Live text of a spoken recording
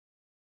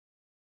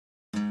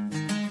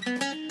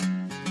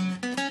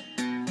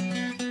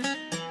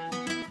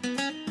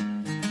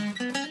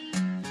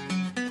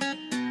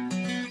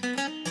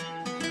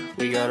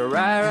We gonna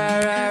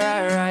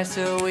rise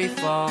till we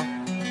fall.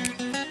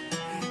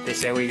 They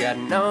say we got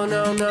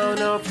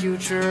no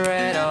future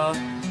at all.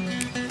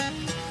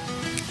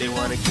 They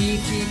wanna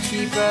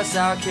keep us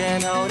out,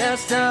 can't hold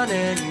us down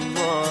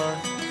anymore.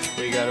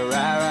 We gotta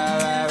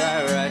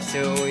rise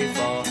till we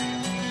fall.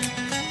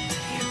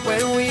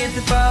 When we hit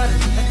the bottom,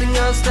 nothing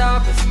gonna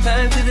stop us.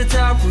 Climb to the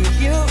top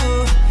with you.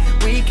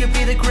 We could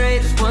be the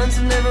greatest ones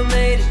who never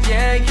made it.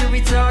 Yeah, I could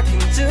be talking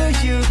to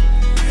you.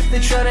 They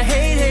try to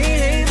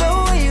hate,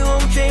 but we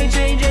won't change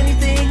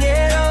anything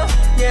at all.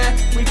 Yeah,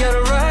 we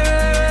gotta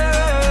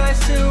rise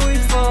till we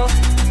fall.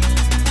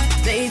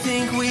 They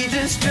think we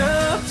just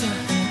jumped up,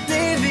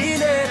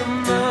 living at a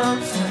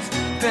mom's house.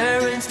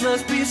 Parents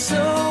must be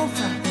so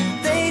proud,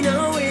 they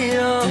know it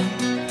all.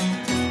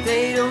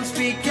 They don't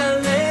speak our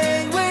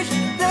language,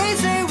 they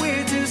say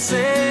we're too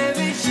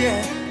savage.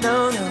 Yeah,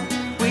 no,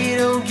 we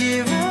don't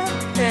give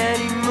up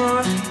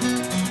anymore.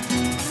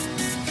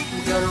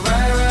 We gotta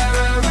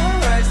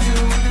rise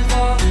till we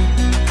fall.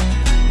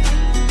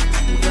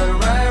 We gotta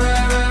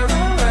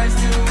rise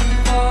till we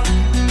fall.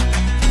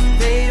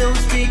 They don't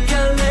speak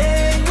our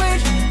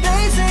language,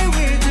 they say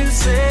we're too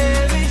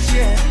savage.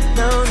 Yeah,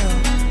 no,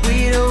 we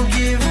don't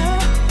give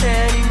up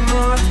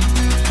anymore.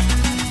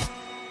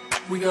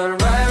 We gotta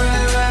rise.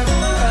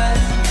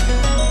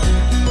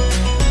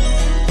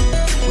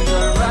 We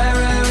gotta rise.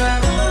 We gotta rise.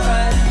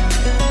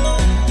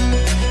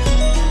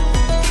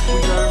 We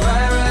gotta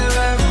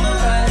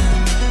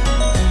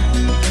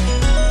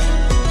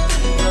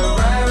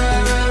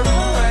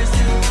rise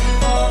till we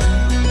fall.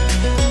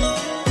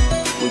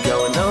 We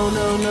going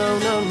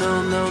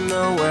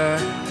nowhere.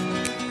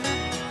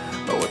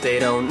 But what they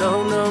don't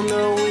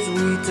know is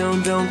we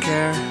don't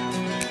care.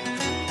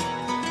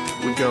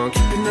 We gon'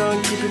 keep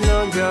it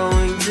on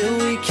going till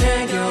we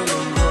can't go no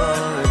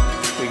more.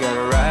 We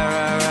gotta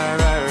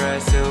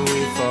rise till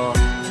we fall.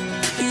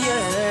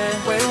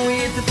 Yeah, when we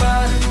hit the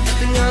bottom,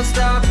 nothing gonna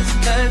stop us.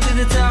 Climb to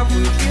the top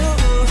with you.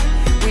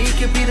 We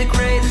could be the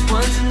greatest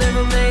ones who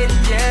never made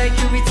it. Yeah, I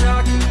could be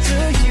talking to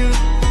you.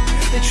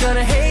 They try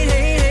to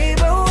hate,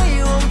 but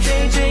we won't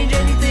change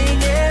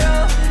anything at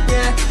all.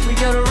 Yeah, we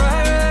gotta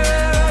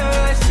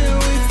rise till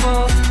we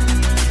fall.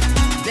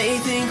 They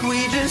think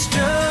we just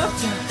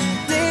jumped up,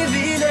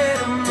 living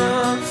at a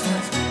mom's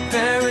house.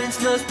 Parents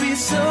must be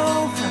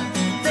so proud,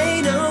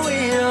 they know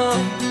it all.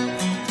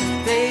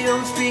 They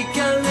don't speak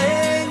our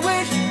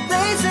language,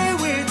 they say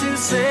we're too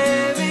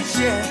savage.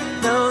 Yeah,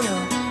 no,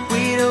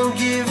 we don't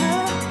give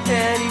up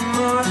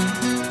anymore.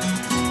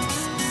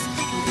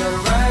 We gotta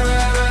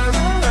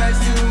rise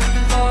till we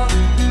fall.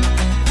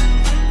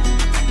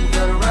 We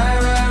gotta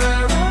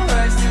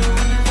rise till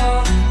we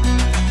fall.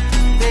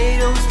 They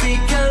don't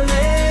speak our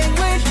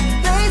language,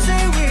 they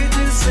say we're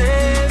too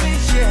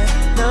savage. Yeah,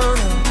 no,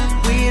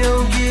 we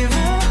don't give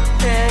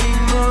up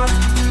anymore.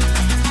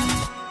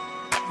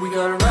 We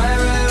gotta rise.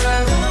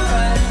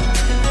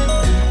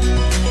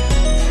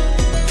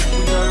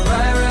 We gotta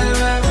rise.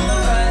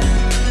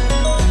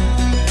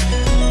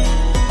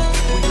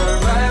 We gotta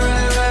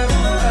rise.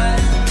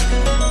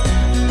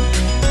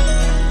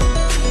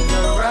 We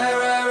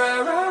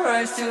gotta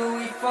rise till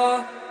we fall.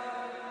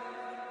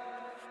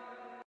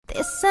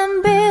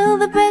 Dissemble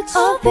the bitch,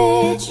 oh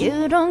bitch.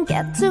 You don't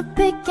get to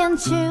pick and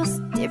choose.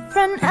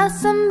 Different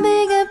ass and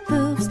bigger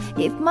boobs.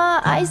 If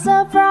my eyes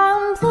are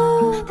brown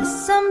blue,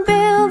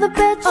 dissemble the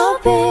bitch, oh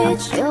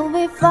bitch. Filled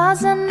with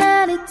flaws and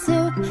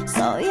attitude.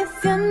 So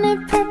if you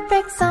need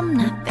perfect, I'm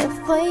not built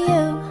for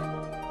you.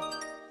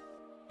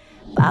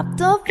 Bob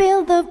don't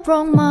feel the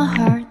broke my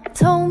heart.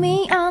 Told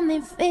me I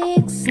need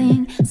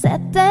fixing.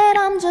 Said that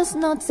I'm just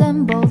nuts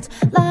and bolts.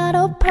 Lot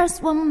of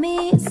parts were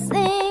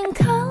missing.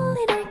 Call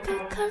it a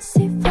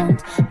cursive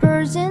font.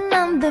 Virgin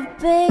on the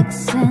big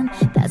sand.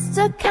 That's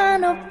the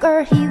kind of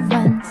girl he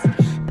wants.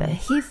 But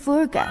he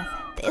forgot.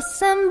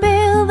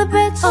 Dissemble the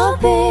bitch, oh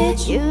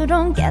bitch. You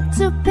don't get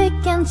to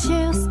pick and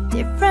choose.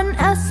 Different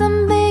ass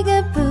and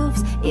bigger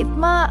boobs. If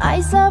my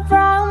eyes are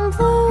brown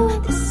blue,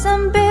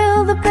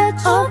 dissemble the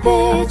bitch, oh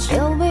bitch.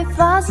 Filled with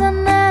flaws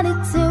and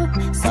attitude.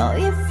 So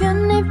if you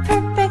need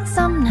perfect,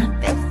 I'm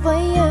not built for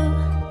you.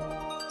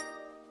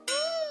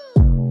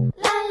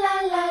 La la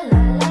la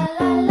la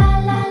la la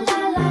la la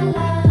la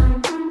la.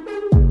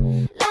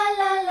 La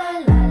la la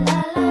la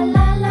la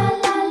la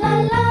la la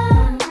la.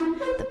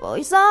 The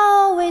boys are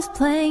always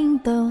playing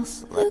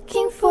those,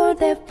 looking for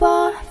their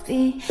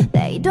Barbie.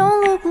 They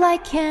don't look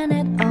like Ken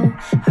at all,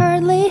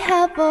 hardly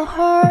have a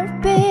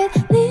heartbeat.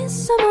 Needs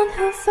someone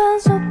who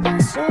feels open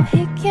so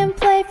he can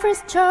play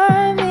Prince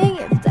Charming.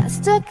 If that's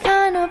the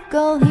kind of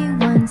girl he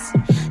wants,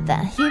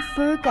 that he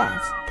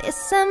forgot.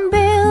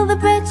 Dissemble the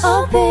bitch,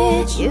 oh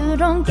bitch. You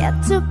don't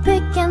get to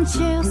pick and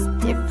choose.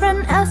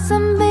 Different ass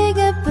and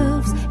bigger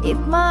boobs. If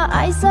my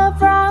eyes are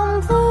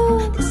brown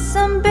blue,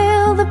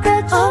 dissemble the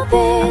bitch, oh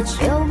bitch.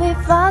 Filled with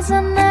flaws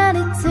and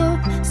attitude.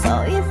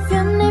 So if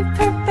you need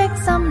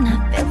perfect, I'm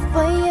not built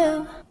for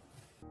you.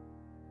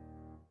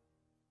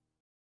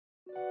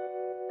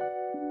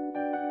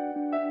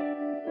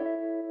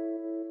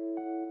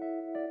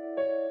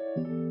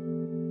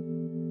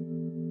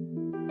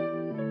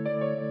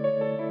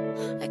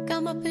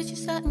 got my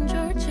bitches out in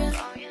Georgia.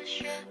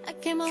 I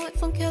came away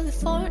from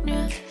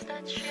California.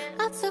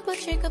 I took my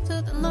chick up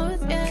to the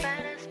north,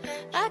 yeah.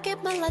 I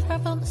get my life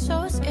right from the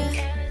source,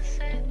 yeah.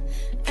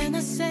 And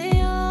I say,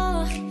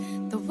 oh,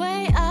 the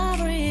way I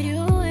breathe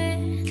you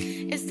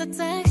in is the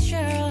texture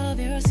of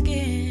your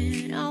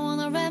skin. I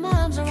wanna wrap my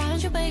arms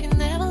around you, baby,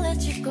 never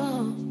let you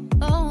go.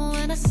 Oh,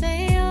 and I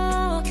say,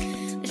 oh,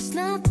 there's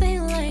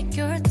nothing like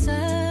your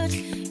touch.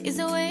 It's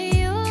the way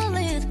you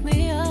lift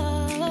me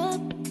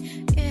up,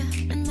 yeah.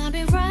 And I'll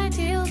be right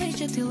here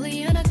with you till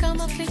the end. I got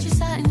my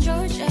bitches out in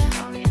Georgia.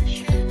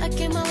 I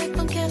came away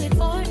from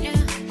California.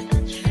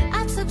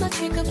 I took my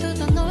chick up to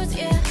the north,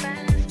 yeah.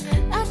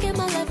 I get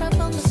my life right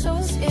from the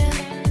source, yeah.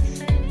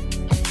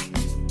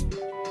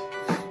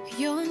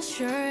 You're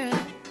unsure,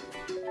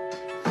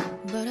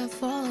 but I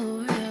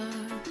follow ya.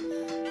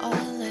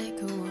 All like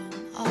a one,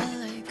 all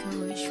like a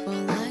wish.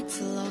 One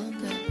night's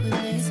longer, when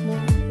there's more,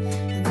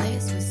 and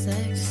there's with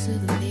sex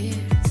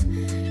souvenirs.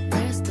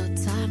 There's no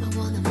time, I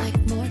wanna make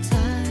more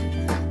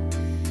time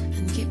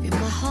and give you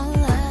my whole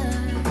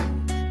life.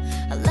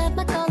 I let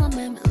my color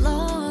make me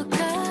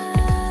loca.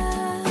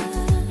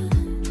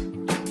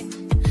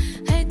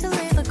 Hate to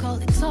leave, I call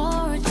it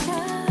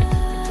torture.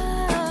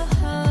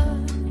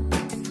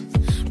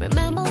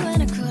 Remember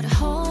when I couldn't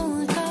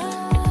hold her?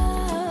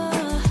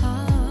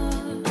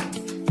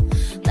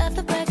 Left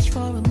the baggage for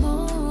a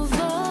mover.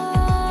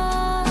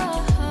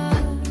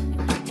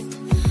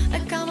 I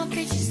got my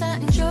bitches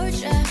out in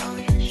Georgia.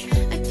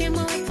 I came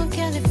away from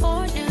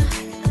California.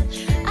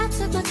 I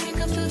took my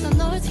chick up to the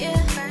north,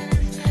 yeah.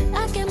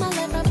 I get my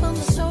life right from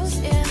the source,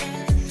 yeah.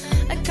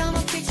 I got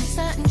my bitches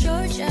out in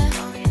Georgia.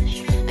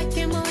 I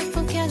came away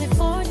from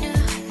California.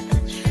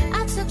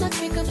 I took my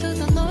chick up to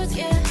the north,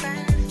 yeah.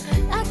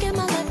 I get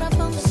my life right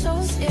from the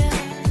source, yeah.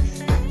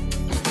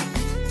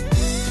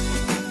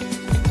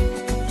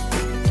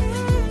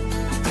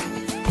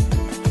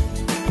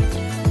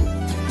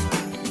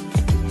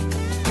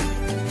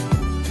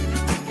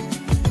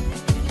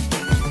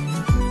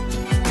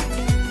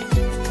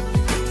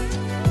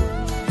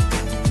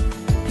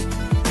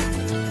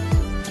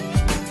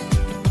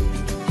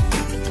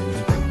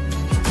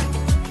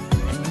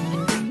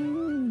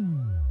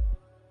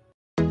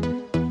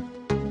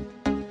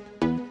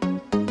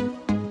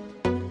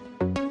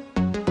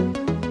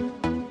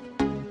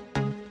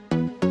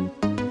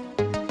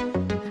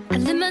 I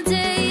live my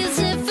day as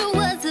if it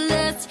was the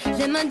last.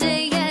 Live my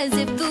day as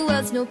if there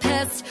was no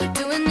past.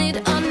 Doing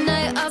it all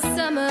night, all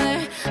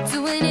summer.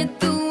 Doing it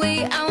the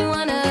way I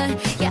wanna.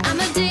 Yeah,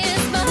 I'ma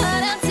dance my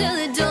heart out till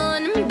the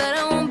dawn, but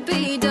I won't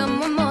be done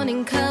when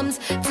morning comes.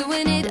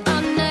 Doing it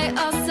all night,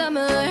 all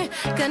summer.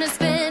 Gonna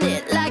spend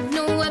it like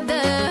no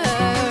other.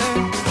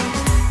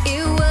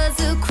 It was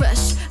a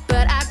crush,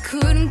 but I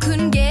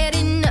couldn't get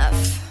enough.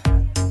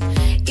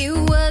 It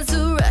was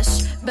a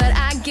rush, but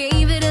I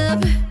gave it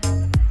up.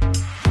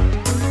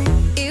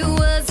 It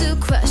was a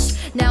crush.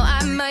 Now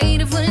I might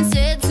have wouldn't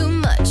said too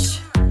much,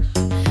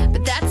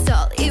 but that's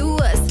all it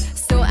was,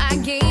 so I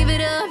gave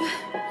it up.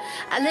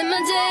 I live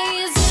my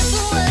day as if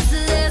it was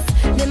the last.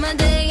 Live my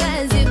day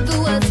as if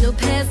there was no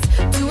past.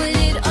 Doing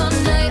it all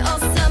night, all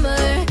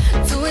summer.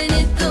 Doing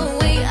it the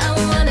way I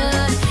wanna.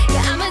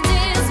 Yeah, I'ma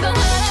dance my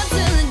heart out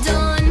till the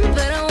dawn,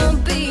 but I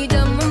won't be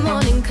done when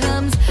morning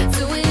comes.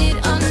 Doing it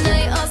all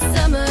night, all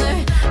summer.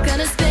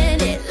 Gonna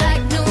spend it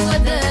like no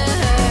other.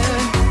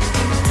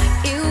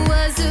 It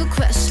was a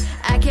crush.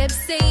 I kept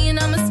saying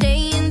I'ma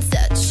stay in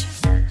touch,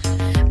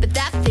 but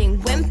that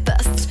thing went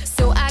bust,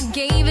 so I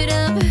gave it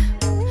up.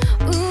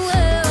 Ooh,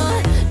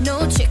 well, no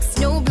tricks,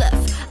 no bluff.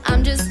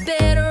 I'm just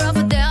better off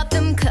without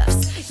them cuffs.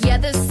 Yeah,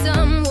 the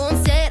sun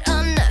won't set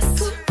on us.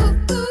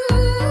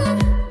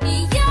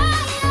 Yeah.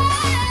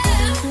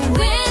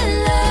 When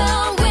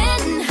low,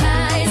 when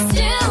high,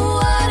 still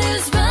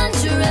waters run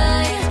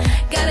dry.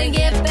 Gotta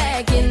get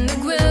back in the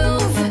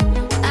groove.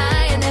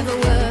 I never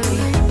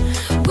worry.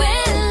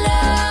 When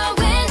low,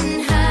 when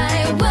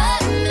high,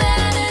 what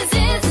matters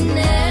is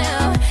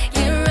now.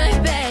 Get right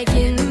back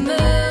in the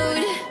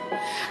mood.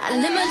 I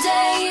live my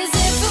day as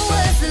if it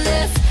was the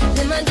last.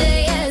 Live my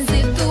day as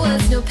if there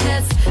was no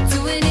past.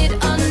 Doing it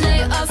all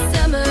night, all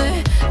summer.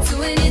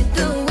 Doing it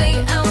the way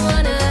I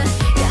wanna.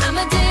 Yeah,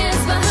 I'ma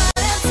dance my heart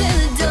out till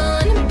the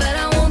dawn, but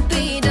I won't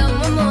be done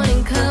when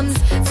morning comes.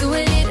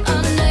 Doing it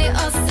all night,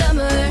 all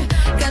summer.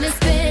 Gonna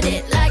spend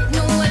it like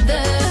no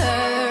other.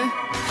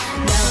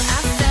 Now I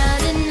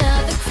found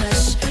another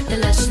crush. The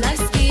lush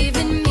life's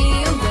giving me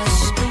a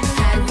rush.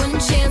 Had one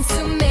chance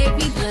to make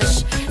me blush.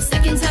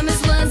 Second time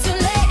is one too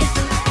late.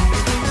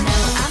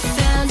 Now I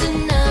found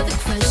another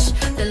crush.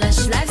 The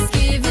lush life's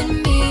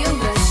giving me a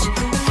rush.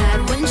 Had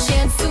one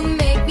chance to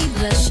make me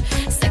blush.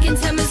 Second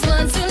time is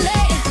one too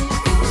late.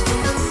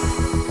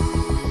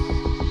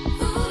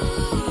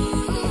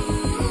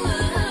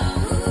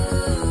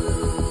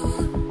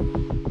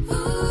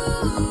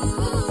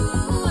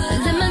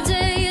 Live my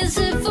day as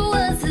if it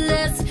was the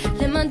last.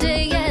 Live my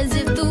day as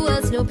if there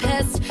was no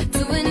past.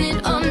 Doing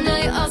it all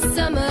night, all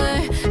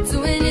summer.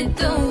 Doing it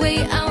the way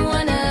I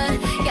wanna.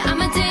 Yeah,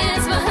 I'ma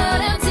dance my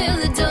heart out till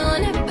the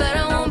dawn, but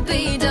I won't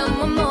be done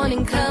when morning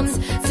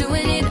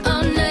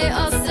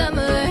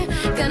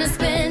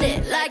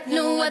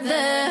weather.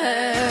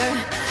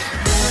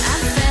 Now I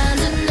found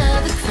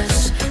another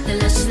crush. The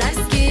lush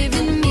life's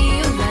giving me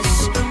a rush.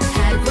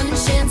 Had one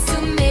chance to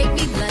make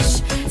me blush.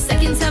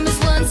 Second time is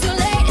one too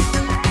late.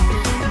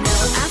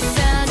 Now I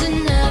found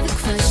another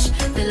crush.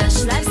 The lush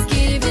life's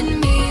giving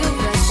me a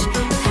rush.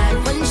 Had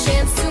one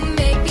chance to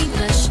make me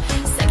blush.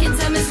 Second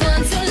time is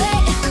one too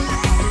late.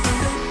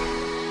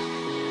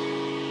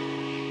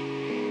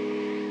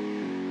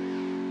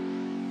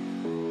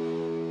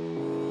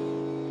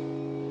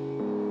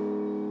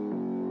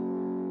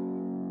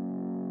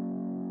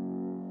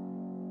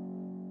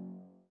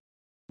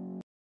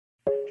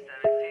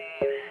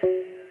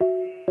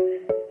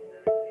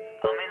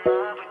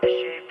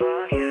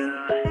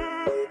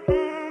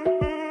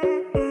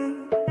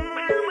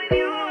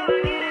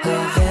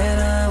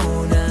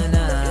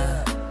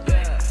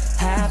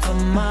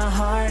 My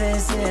heart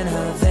is in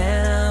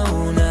Havana,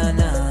 ooh, na,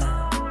 na.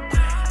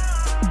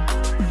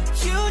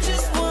 You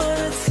just want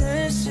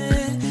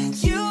attention,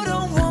 you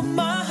don't want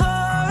my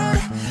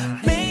heart.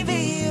 Maybe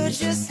you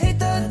just hate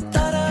the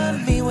thought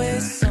of me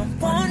with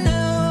someone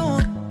new.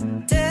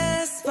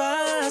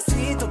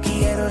 Despacito,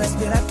 quiero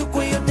respirar tu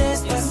cuello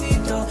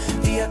despacito.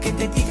 Diga que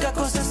te diga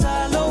cosas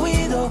al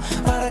oído,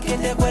 para que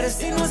te acuerdes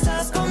si no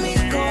estás conmigo.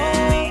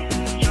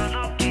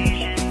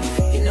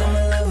 You know I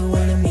love it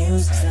when the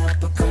music's up,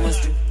 but come on,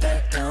 strip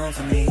back down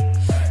for me,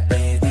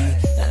 baby.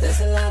 Now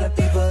there's a lot of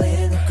people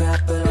in the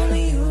crowd, but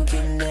only you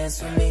can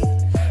dance with me.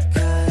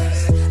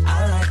 Cause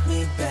I like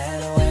me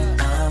better when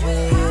I'm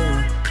with you.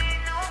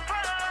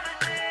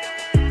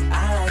 I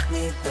like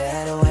me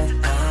better when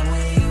I'm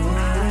with you.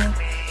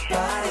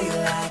 Body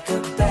like a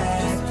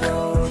back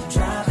road,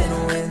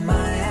 driving with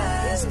my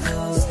eyes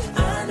closed.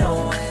 I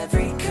know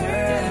every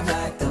curve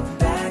like the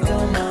back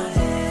of my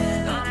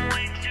hand.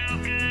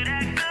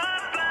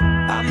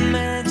 I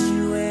met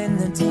you in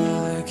the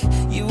dark,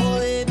 you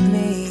lit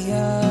me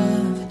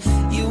up.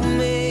 You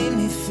made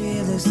me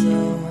feel as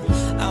though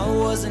I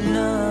was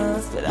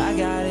enough, but I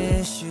got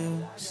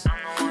issues,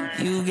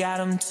 you got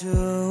them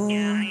too.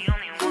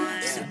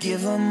 So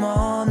give them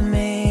all to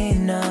me,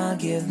 and I'll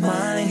give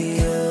mine to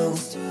you.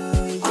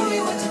 All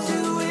you have to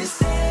do is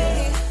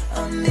stay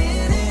a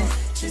minute,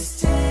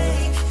 just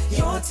take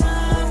your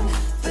time.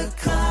 The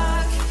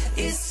clock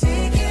is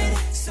ticking,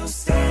 so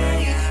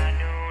stay.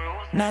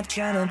 Not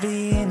tryna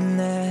be in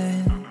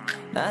there,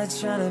 not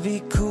tryna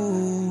be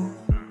cool,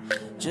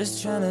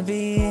 just tryna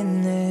be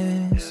in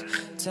this.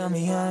 Tell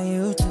me how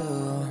you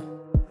do.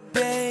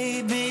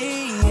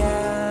 Baby,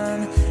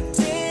 I'm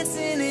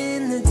dancing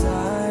in the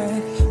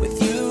dark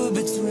with you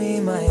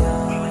between my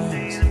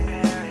arms.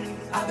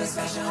 I've been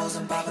smashing hoes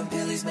and popping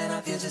pillies, man,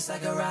 I feel just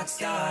like a rock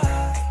star.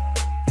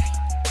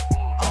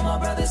 All my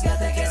brothers got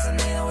that gas and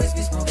they always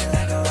be smoking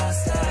like a rock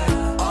star.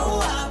 Oh,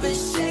 I've been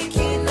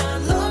shaking, I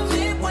love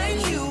it when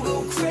you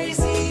go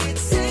crazy. You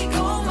take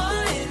all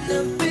my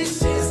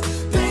inhibitions,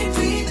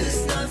 baby,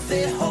 there's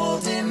nothing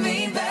holding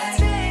me back.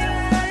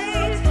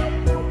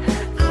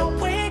 I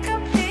wake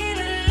up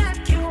feeling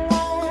like you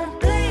won't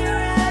play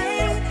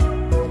right.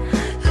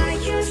 I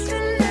used to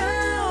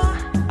know.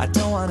 I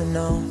don't wanna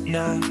know,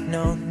 no,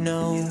 no,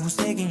 no, who's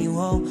taking you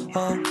home,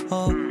 home,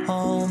 home,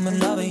 home, and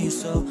loving you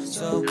so,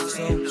 so,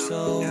 so,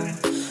 so.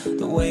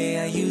 The way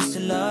I used to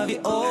love you,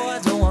 oh, I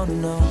don't wanna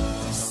know.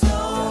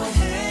 Slow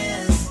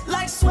hands,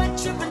 like sweat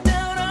dripping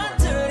down on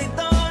dirty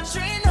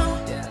laundry. No,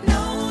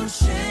 no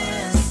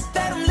chance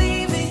that I'm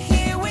leaving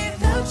here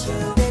without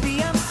you.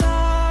 Baby, I'm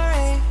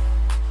sorry,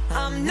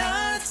 I'm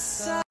not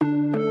sorry.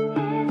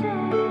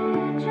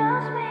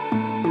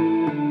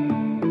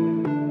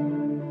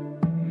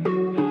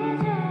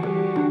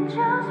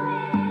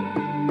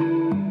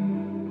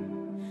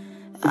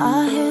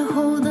 I hear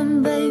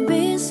holding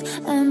babies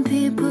and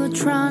people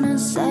trying to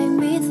save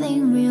me.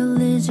 Think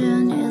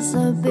religion is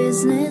a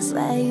business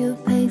where you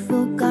pay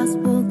for God's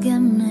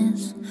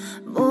forgiveness.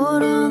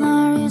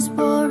 Borderline is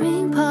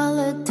boring,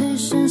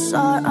 politicians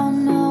are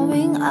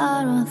unknowing.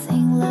 I don't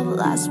think love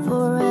lasts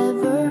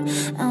forever,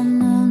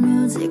 and the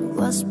music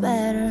was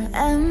better.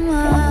 Am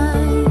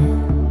I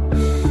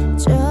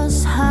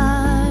just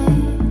high,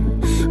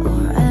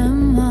 or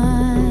am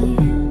I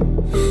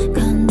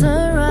kinda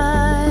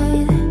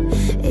right?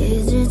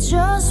 Is it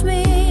just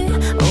me,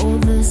 or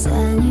does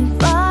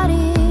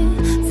anybody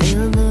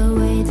feel the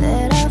way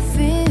that I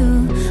feel?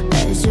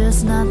 It's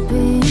just not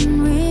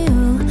being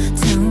real.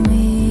 Tell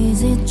me,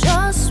 is it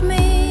just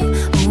me,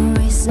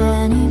 or is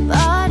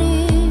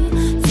anybody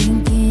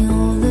thinking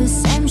all the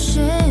same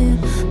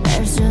shit?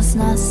 There's just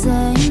not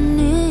saying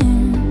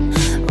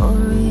it, or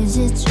is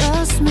it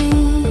just me?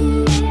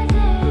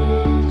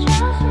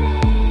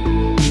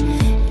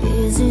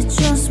 Is it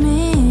just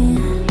me?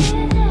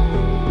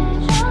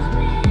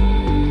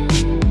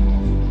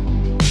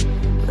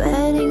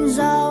 Weddings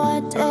are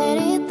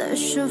outdated, the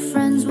show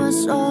friends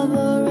was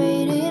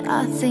overrated.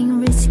 I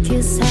think rich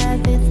kids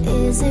have it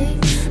easy,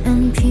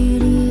 and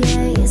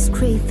PDA is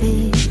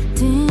creepy.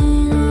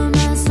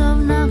 Dinner's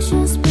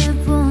obnoxious,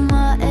 people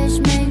my age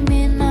make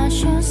me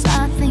nauseous.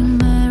 I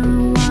think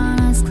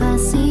marijuana's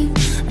classy,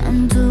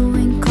 and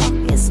doing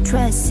coke is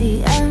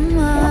stressy. Am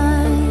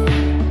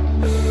I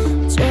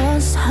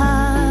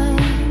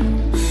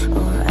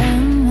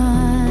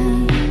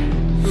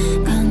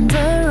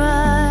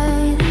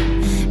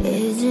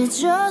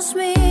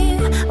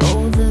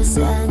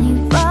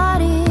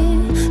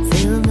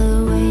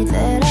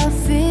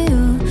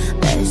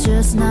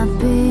just not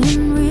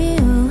being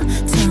real.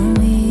 Tell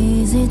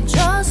me, is it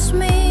just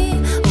me,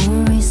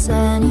 or is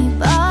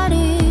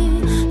anybody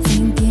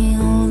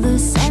thinking all the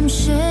same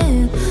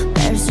shit?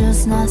 There's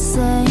just not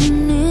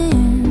saying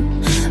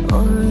it,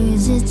 or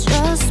is it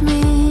just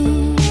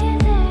me?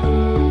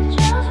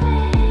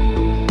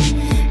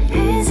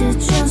 Is it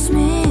just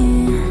me?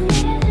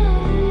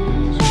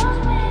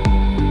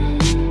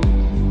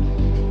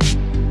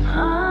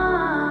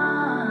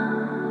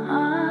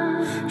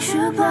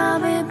 Should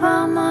probably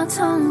bite my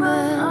tongue,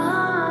 but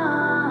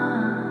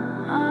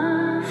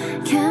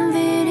can't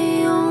be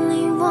the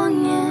only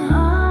one yet.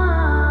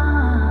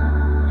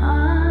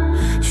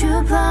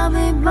 Should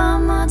probably bite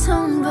my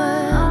tongue,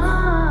 but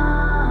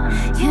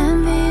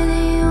can't be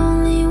the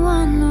only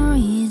one. Or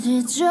is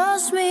it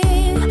just me?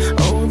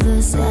 Oh,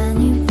 does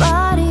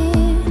anybody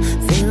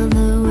feel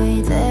the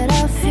way that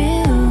I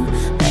feel?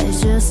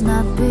 That's just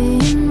not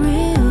being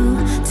real.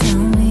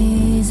 Tell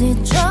me, is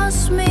it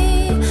just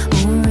me,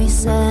 or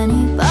is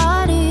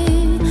anybody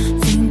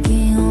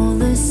thinking all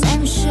the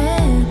same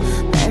shit?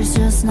 There's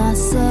just not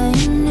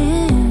saying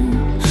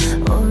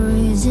it, or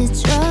is it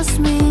just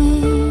me?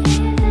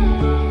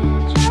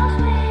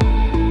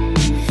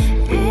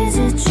 Is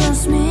it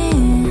just me?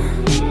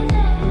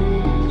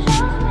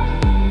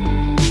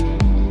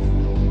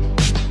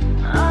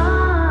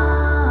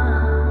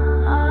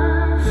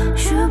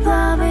 Should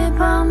probably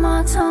bite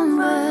my tongue,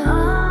 but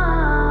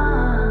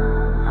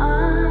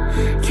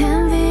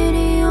can't be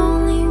the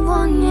only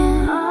one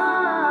yet.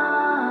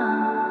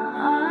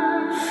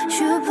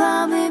 Should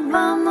probably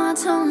bite my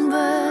tongue,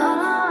 but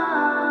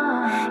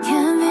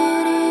can't be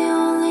the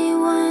only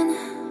one.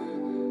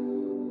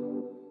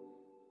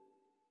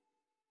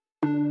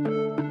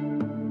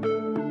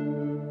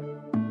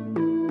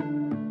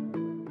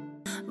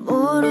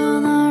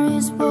 Boredom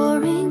is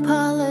boring.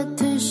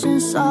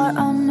 Politicians are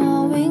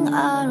unknowing.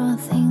 I don't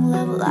think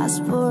love lasts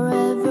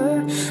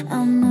forever.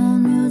 I know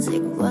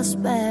music was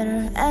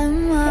better.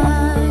 Am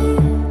I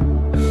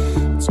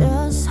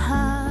just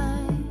high?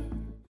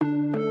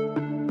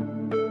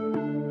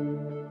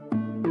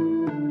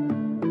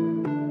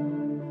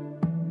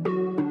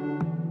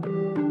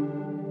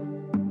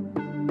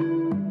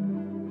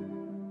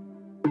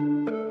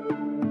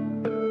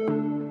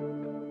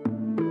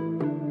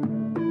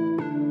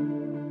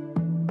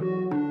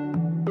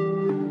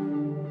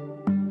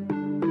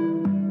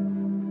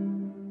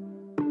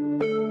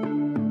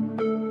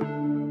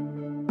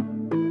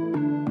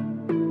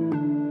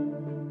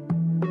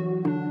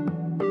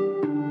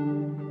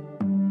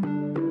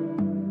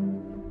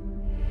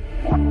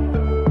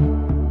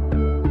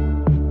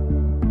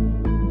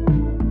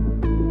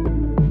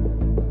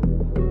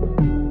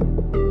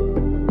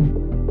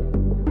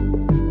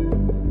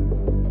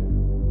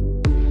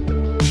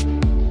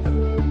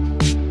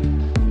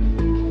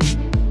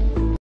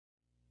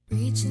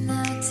 Reaching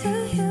out to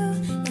you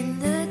in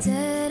the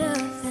dead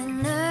of the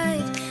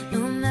night. No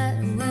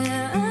matter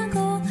where I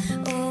go,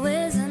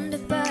 always under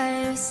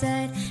by your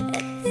side.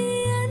 At the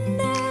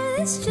end of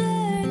this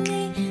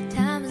journey,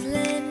 time has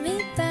led me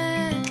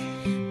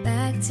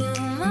back to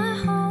my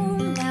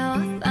home. Now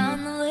I found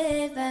the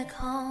way back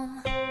home.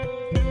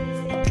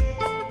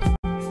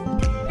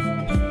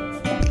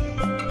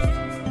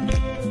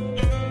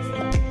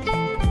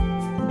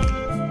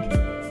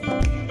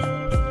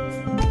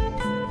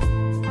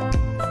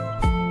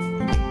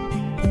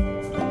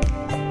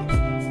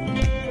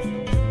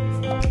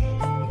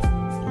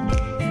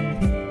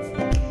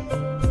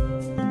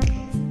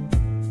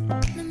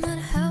 No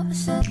matter how I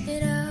shut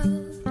it out,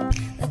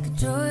 like a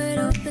door it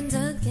opens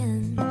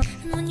again.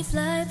 And when you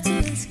fly up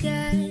to the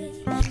sky,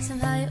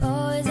 somehow you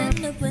always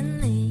end up with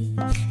me.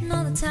 And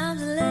all the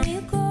times I let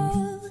you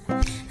go,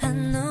 I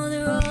know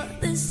they're all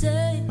the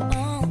same.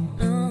 Oh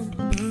no,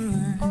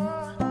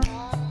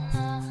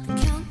 the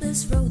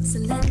countless roads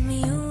that led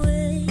me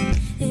away,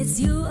 it's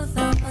you I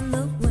found on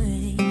the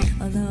way.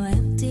 Although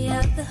empty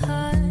at the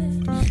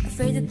heart,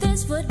 afraid that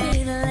this would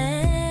be the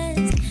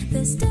last.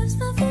 The steps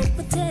my feet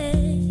would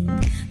take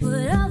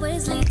would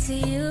always lead to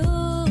you.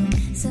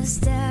 So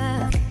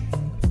stop,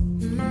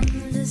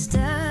 just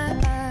stop.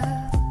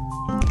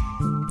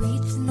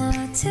 Reaching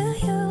out to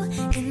you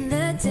in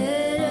the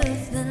dead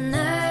of the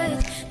night.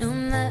 No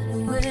matter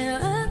where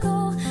I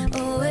go,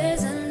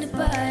 always under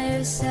by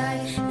your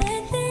side.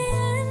 At the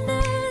end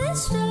of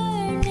this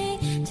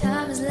journey,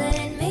 time has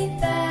led me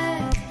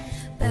back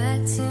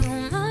to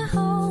my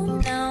home.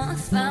 Now I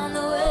found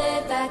the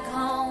way back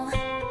home.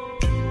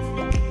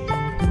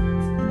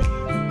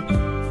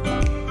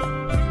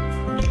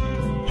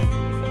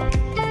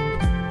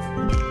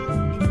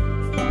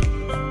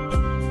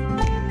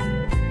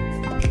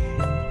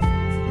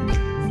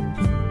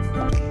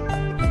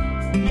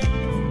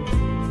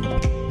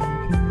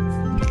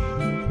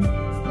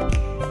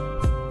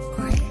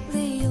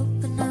 Quietly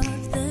open up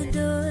the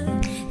door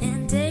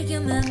and take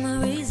your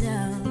memories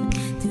out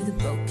through the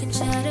broken,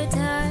 shattered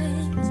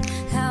times.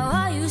 How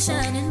are you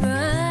shining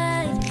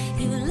bright?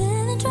 You were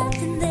living trapped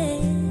in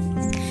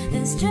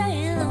this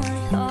stray and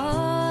lonely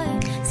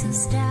heart. So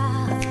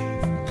stop,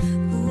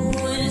 ooh,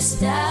 just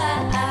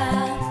stop.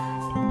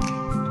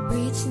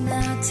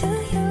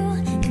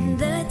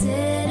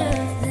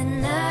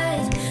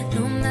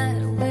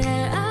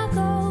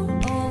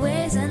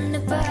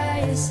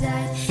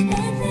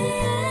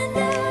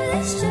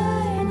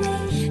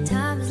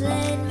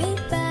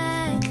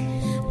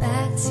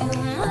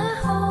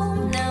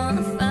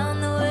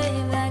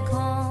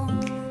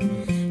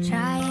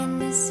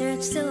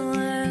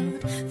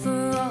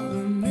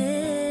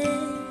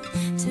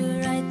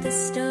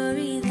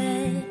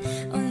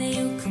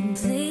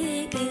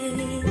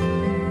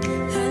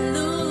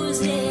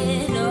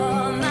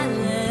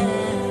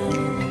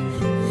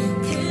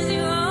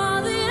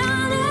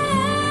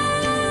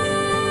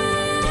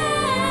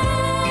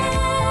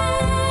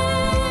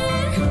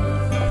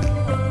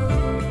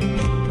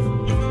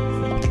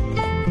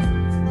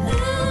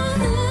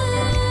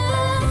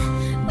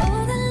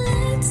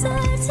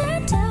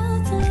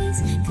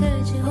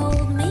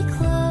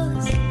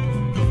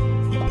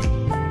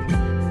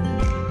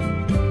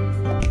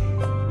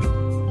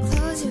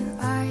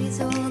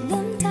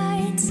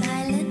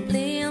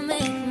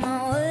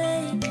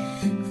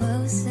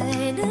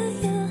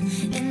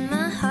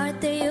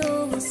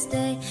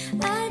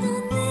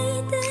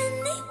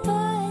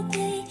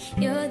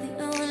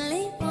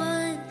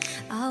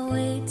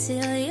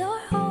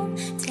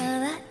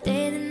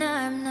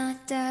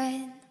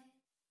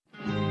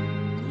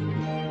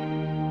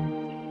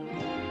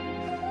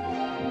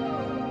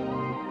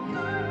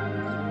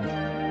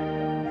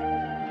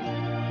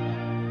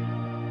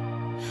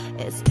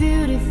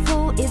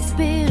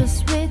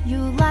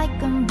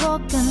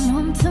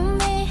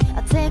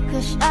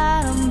 flash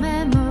out of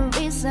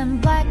memories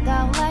and black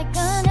out like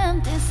an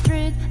empty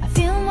street. I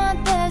fill my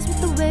days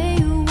with the way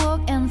you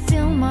walk and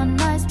fill my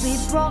nights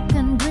with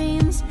broken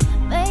dreams.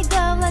 Make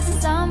up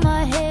lessons on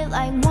my head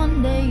like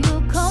one day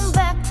you'll come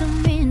back to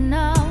me.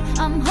 Now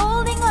I'm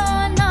holding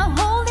on, not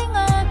holding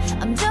on.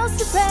 I'm just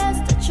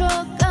depressed, a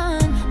choke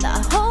on.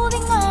 Not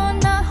holding on,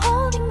 not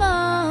holding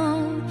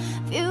on.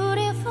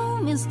 Beautiful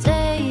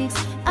mistakes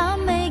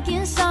I'm making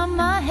inside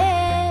my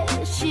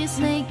head. She's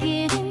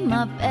naked in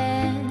my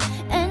bed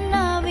and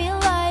I will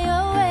lie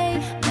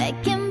awake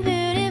making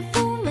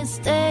beautiful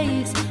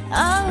mistakes.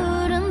 I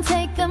wouldn't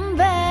take them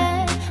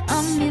back.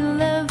 I'm in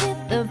love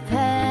with the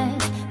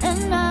past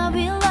and I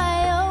will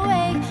lie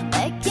awake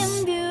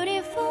making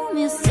beautiful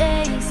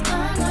mistakes.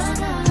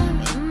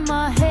 In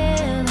my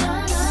head,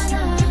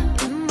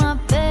 in my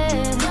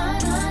bed,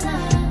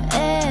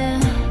 yeah,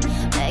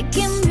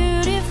 making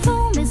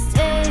beautiful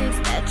mistakes.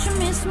 Bet you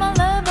miss my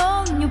love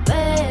all in your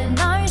bed.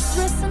 Now you're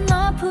stressing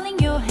up, pulling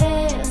your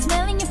hair,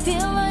 smelling your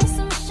pillow and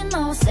some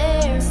Chanel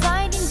stairs,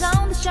 sliding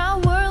down the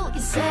shower like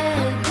you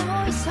said. You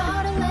know it's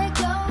hard to let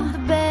go of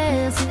the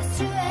best that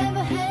you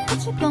ever had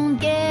that you gon'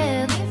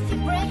 get. If you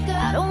break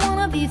up, I don't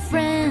wanna be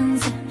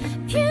friends.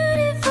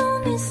 Beautiful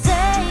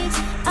mistakes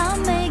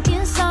I'm making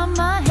inside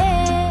my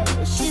head.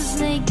 She's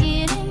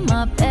naked in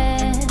my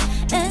bed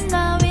and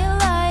I will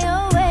lie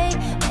awake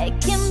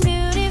making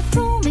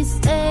beautiful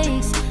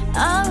mistakes.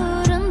 I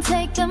wouldn't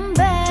take them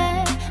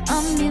back.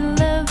 I'm in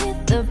love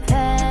with the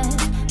past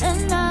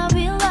and I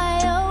will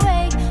lie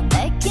awake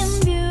making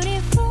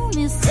beautiful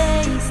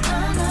mistakes.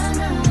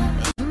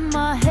 In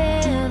my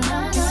head,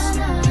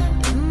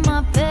 in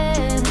my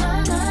bed,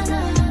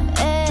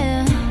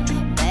 yeah,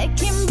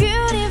 making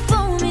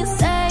beautiful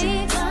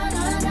mistakes.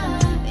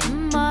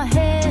 In my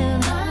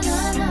head,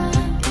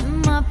 in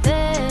my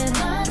bed,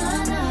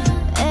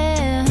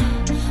 yeah,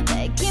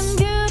 making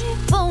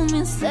beautiful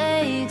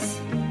mistakes.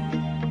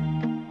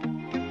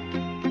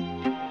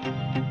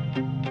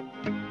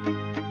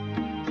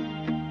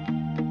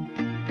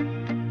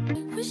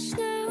 Wish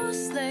there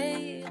was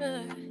later,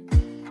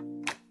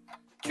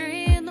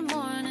 3 in the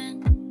morning.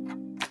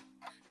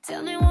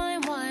 Tell me why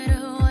I'm wide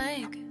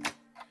awake,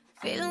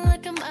 feeling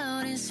like I'm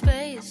out in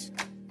space.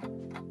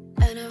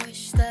 And I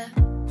wish that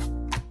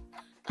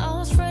I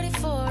was ready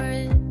for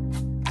it,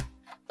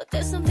 but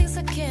there's some things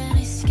I can't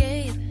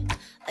escape,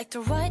 like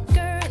the right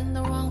girl in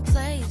the wrong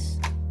place.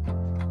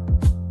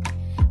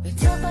 We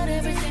talk about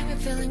everything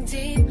we're feeling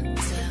deep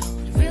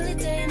down. Really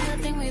there ain't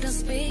nothing we don't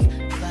speak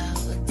about.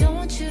 I don't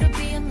want you to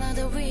be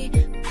another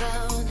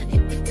rebound. And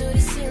if we do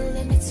this here,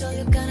 let me tell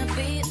you, gonna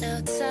be now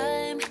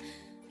time.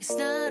 It's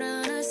not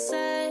on our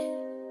side,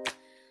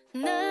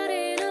 not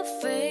in our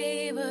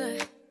favor.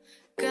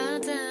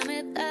 God damn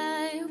it,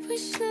 I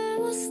wish there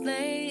was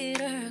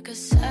later,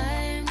 'cause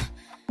I'm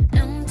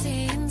empty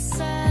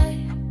inside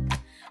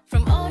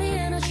from all the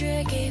energy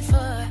I gave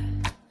her.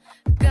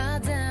 God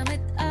damn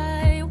it,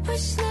 I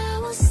wish there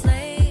was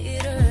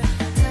later.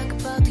 Talk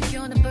about the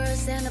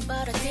universe and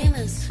about the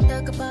demons.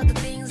 Talk about the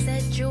things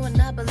that you and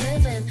I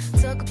believe in.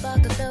 Talk about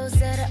the those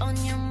that are on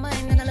your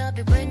mind. And I love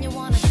it when you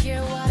wanna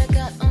hear what I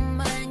got on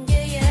mine.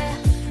 Yeah, yeah,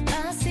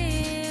 I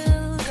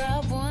still got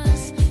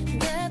ones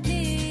that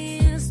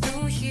needs to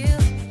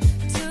heal.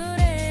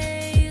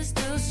 Today is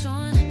too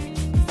soon,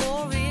 for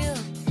real.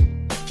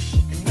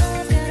 And now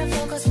I've gotta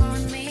focus more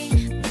on me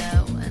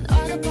now, and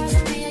all the parts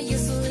of me I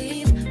used to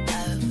leave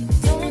out.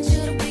 Don't want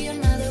you to be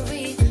another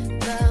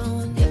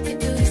rebound. If you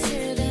do this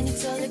here, then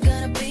it's all you're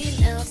gonna be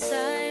now.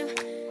 Time,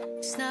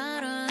 it's not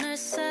on our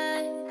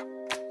side,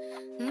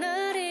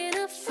 not in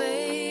our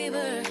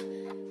favor.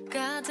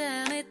 God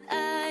damn it,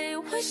 I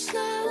wish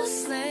that was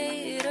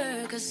later,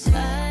 'cause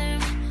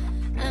I'm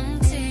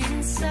empty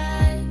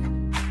inside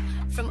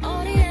from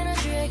all the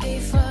energy I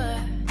gave her.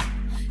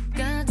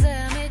 God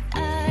damn it,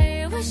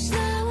 I wish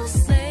that was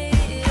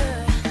later.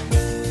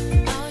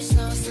 I wish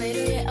that was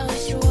later, yeah, I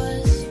wish it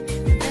was.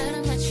 Then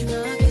I met you,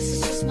 now I guess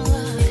it's just my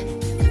luck.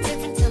 A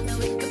different time that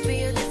we could be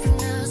a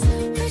different us.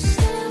 Wish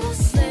that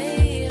was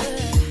later.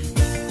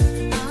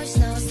 I wish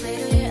that was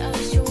later, yeah, I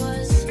wish it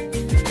was.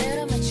 Then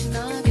I met you,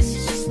 now I guess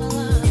it's just my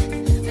luck.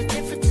 A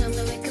different time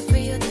that we could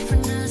be a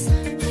different us.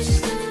 Wish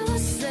that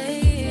was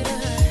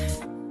later.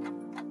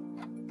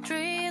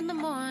 3 in the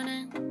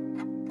morning.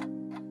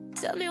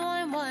 Tell me why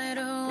I'm wide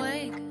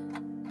awake,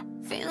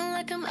 feeling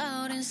like I'm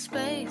out in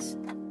space.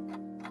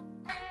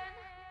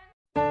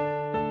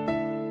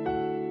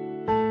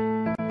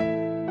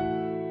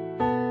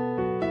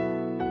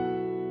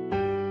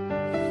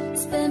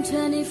 Spend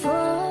 24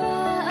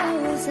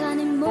 hours, I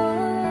need more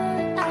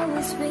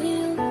hours with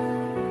you.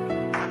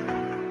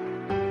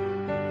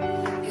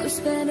 You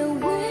spend a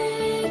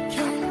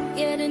weekend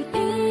getting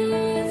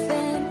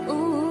even,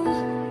 ooh.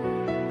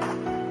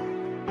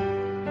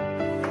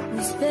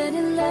 We spend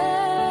it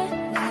late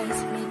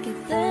nights making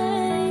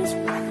things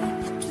right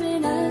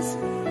between us.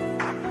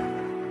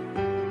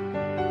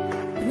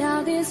 But now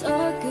this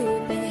all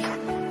good, babe.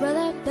 Roll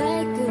out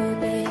that good,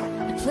 babe,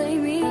 and play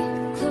me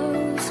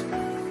close.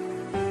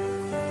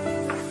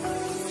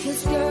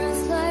 'Cause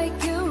girls like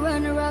you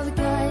run around with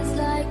guys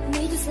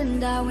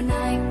stand out when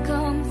I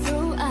come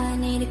through. I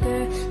need a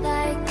girl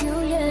like you,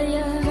 yeah,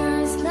 yeah.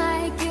 Girls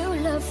like you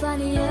love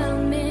funny, yeah,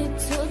 me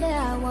too.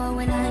 That I want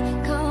when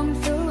I come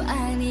through.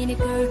 I need a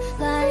girl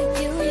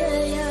like you,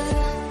 yeah, yeah.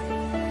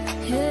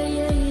 Yeah,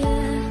 yeah,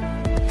 yeah.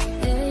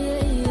 Yeah,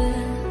 yeah, yeah.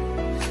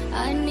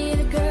 I need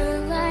a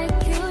girl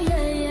like you,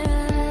 yeah,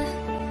 yeah.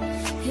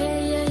 Yeah,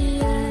 yeah,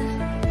 yeah.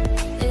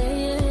 Yeah,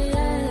 yeah,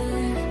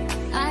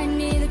 yeah. I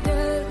need a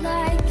girl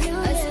like you,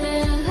 yeah. I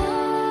spent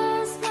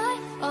last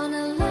night on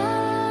a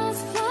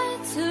last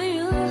flight to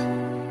you.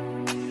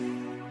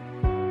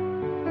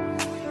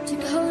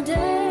 Took a whole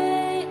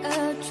day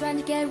up trying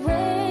to get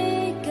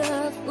wake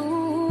up,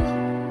 ooh.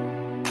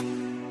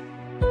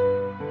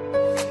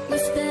 We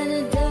spent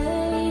a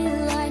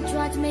daylight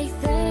trying to make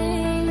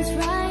things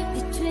right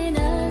between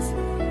us.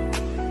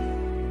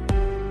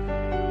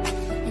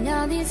 And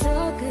now this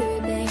all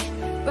good, babe.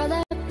 Brought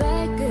that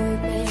back good,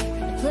 babe.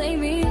 And play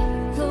me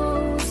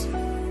close.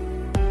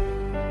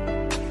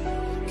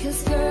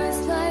 Cause girls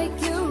like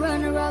you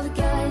run around with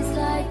guys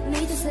like me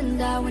to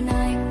stand out when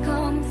I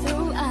come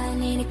through. I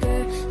need a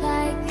girl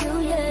like you,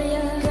 yeah,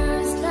 yeah.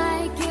 Girls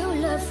like you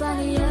love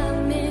funny, yeah,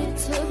 me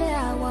too. That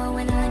I want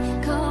when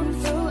I come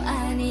through.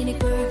 I need a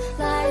girl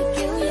like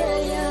you, yeah,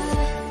 yeah.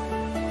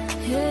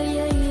 Yeah,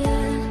 yeah,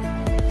 yeah.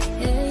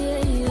 Yeah,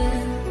 yeah, yeah.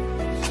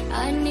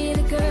 I need a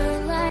girl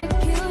like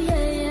you,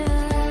 yeah, yeah.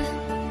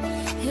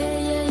 Yeah,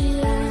 yeah,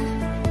 yeah.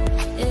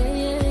 Yeah,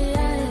 yeah,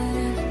 yeah.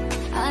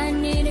 I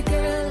need a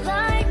girl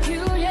like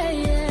you, yeah,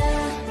 yeah.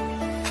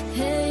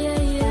 Yeah,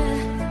 yeah, yeah.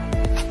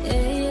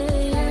 Yeah, yeah,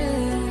 yeah.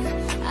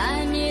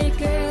 I need a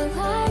girl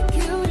like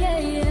you, yeah,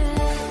 yeah.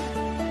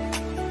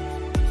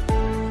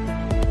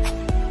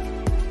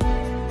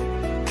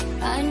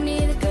 I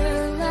need a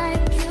girl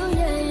like you,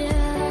 yeah,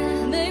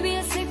 yeah. Maybe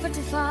I'm sick for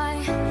defy.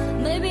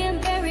 Maybe I'm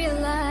buried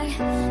alive.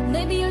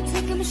 Maybe you're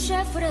taking my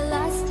shot for the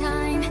last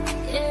time,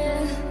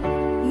 yeah.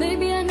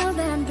 Maybe I know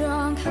that I'm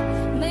drunk.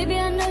 Maybe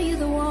I know you're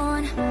the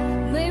one.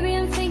 Maybe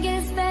I'm thinking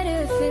it's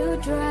better if you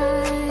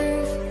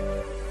drive.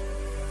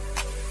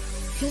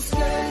 Cause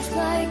girls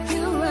like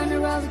you run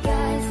around with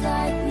guys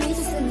like me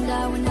to stand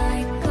out when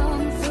I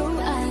come through.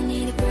 I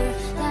need a girl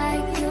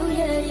like you,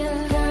 yeah,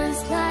 yeah.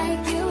 Girls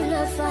like you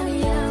love funny,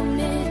 yeah,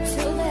 me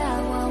too. That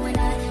I want when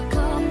I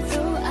come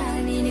through.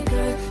 I need a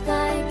girl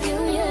like you,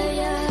 yeah,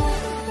 yeah.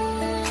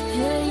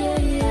 Yeah, yeah,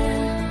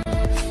 yeah.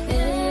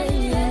 Yeah, yeah,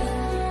 yeah.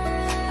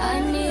 I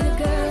need a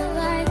girl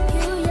like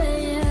you, yeah,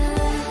 yeah.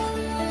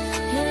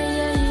 Yeah,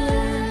 yeah,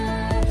 yeah.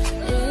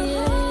 Yeah,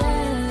 yeah,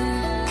 yeah.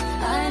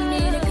 I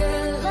need a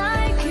girl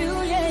like you,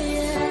 yeah,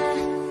 yeah.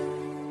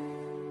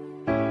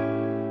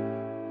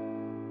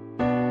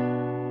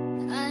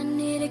 I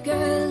need a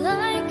girl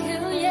like you,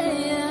 yeah,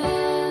 yeah.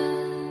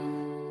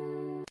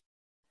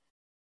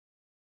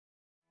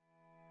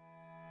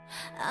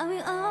 I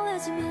will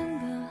always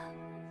remember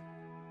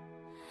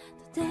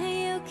the day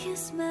you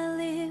kissed my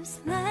lips,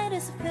 light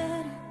as a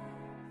feather.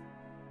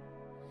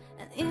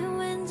 And it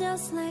went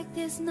just like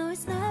this. No,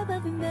 it's never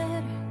been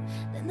better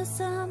than the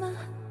summer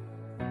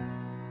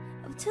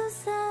of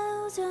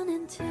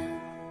 2002.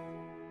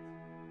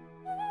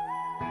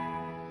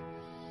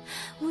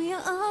 We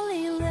are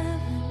only 11,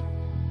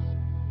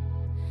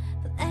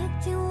 but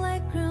acting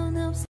like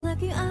grown-ups,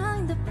 like you are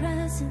in the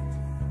present.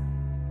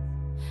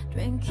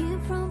 Drinking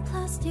from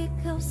plastic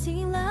cups,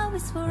 saying love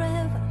is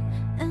forever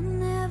and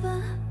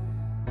never.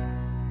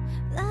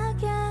 But I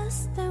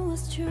guess that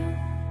was true.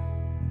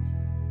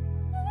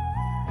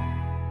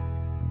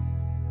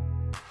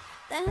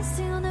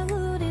 Dancing on the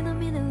wood in the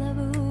middle of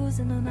a woods,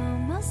 and on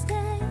almost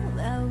day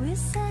where we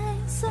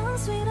sang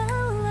songs with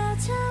all our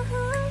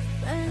childhood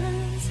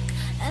friends.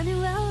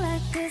 Anywhere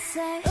like this,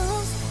 say,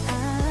 oops, I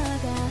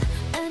got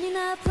and in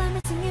our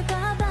planet singing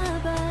bye bye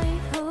bye.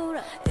 Hold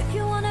up, if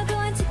you wanna go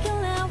and take a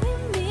line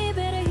with me,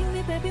 better hit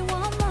me, baby,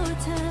 one more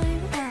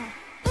time.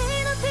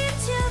 Paint a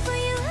picture for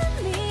you and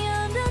me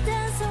on the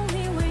dance when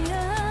we were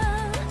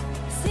young,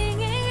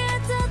 singing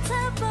at the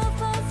top of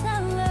both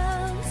our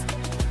lungs.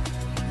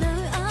 Now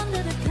we're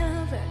under the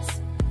covers.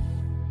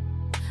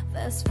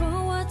 Fast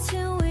forward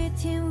to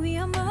 18, we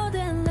are more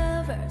than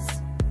lovers.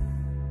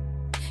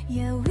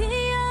 Yeah, we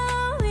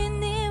are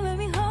winning when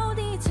we hold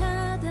each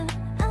other.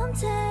 I'm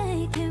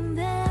taking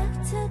back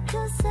to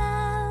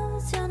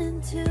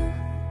 2002.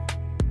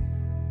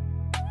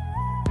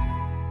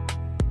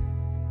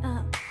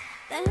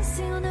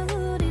 Dancing on the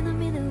wood in the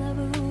middle of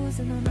a woods,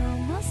 and on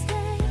almost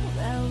day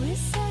where we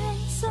sang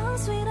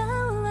songs with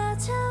all our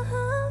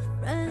childhood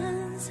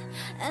friends.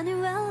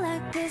 Anywhere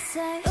like this,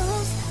 say,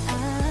 oops, I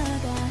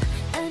got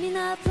and in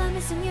our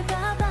planet singing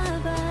bye bye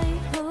bye.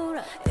 Hold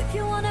up, if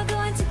you wanna go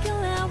and take a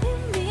line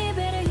with me,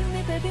 better hit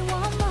me, baby,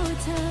 one more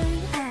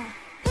time.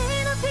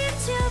 Paint a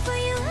picture for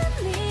you and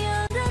me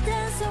on the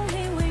dance when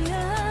we were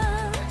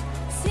young,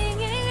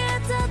 singing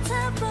at the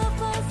top of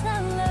both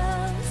our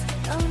lungs.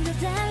 On the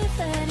day we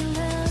fell in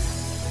love.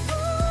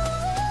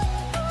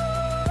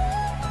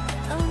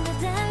 On the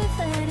day we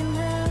fell in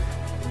love.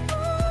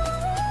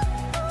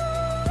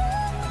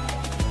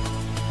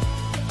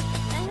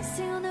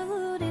 Dancing on the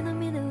wood in the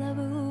middle of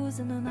a woods,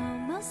 and on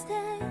almost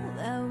day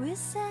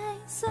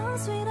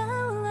house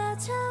without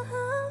lots of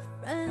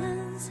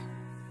friends.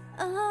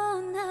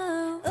 Oh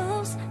no,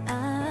 oops,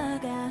 I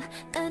got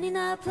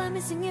 99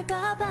 promising you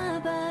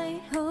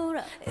bye-bye. Hold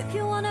up, if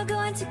you wanna go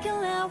and take a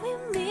lap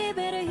with me,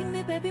 better hit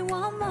me baby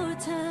one more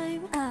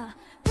time.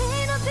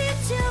 Paint a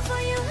picture for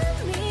you and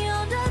me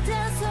on the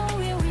dance floor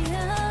where we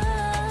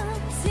are,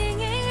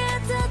 singing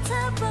at the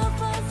top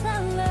of our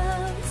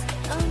lungs,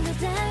 on the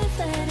day we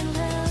fell in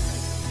love.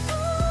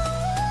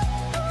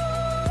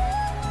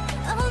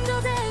 On the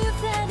day we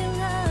fell in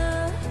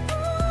love.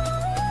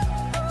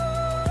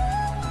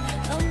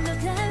 On the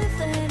day we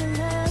fell in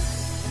love.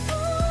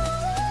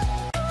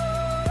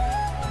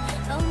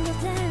 On the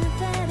day we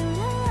fell in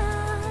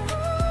love.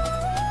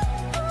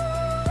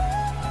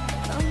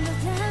 On the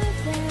day we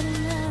fell in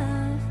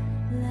love.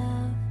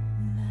 Love,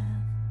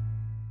 love.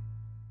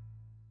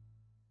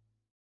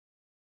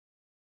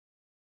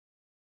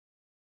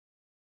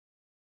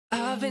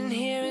 I've been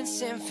hearing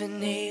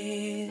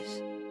symphonies.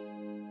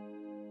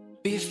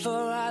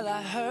 Before all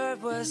I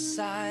heard was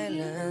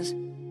silence,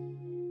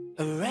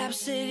 a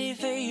rhapsody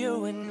for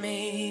you and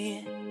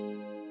me.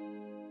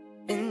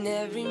 And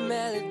every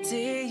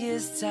melody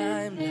is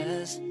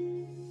timeless.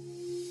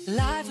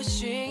 Life was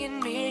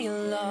stringing me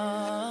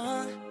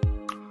along.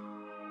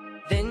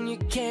 Then you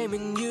came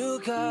and you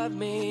cut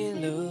me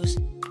loose.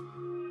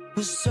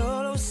 Was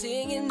solo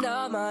singing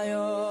on my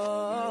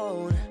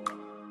own.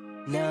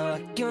 Now I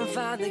can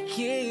find the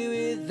key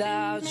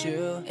without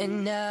you.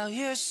 And now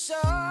your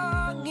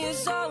song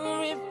is on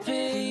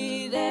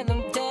repeat, and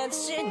I'm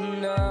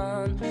dancing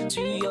on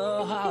to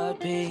your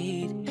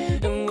heartbeat.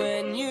 And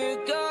when you're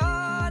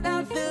gone,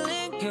 I feel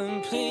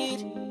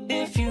incomplete.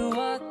 If you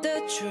want the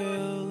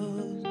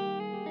truth,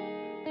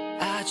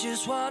 I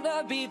just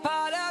wanna be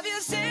part of your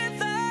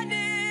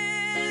symphony.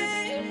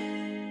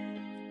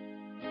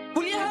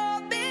 Will you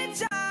hold me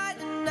tight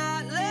and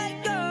not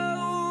let go?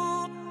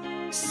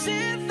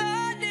 Symphony,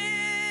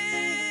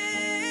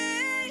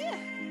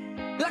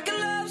 like a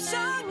love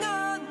song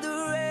on the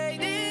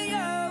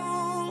radio.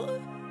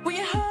 Will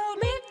you hold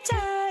me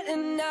tight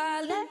and not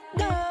let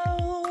go?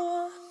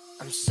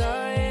 I'm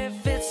sorry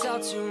if it's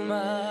all too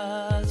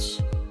much,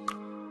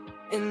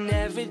 and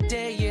every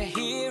day you're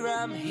here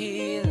I'm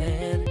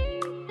healing,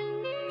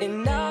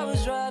 and I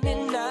was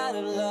running out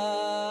of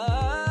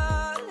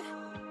love.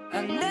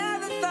 I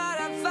never thought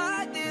I'd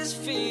find this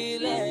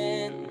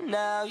feeling.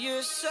 Now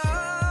your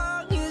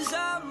song is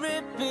on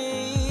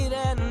repeat,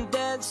 and I'm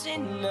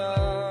dancing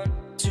on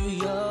to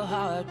your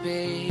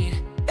heartbeat.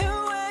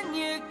 And when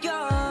you're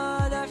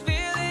gone, I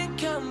feel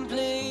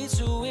incomplete.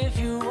 So if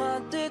you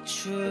want the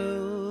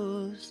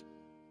truth,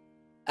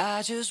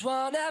 I just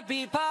wanna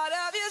be part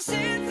of your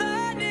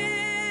symphony.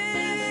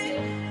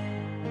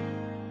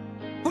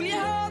 Will you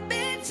hold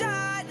me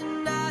tight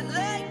and not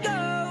let go?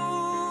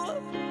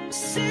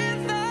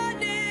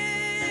 Symphony,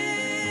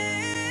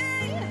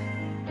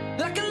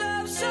 like a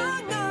love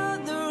song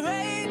on the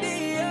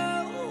radio.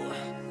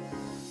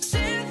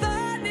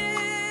 Symphony,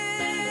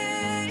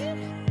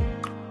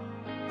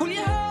 will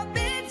you hold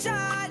me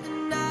tight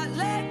and not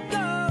let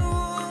go?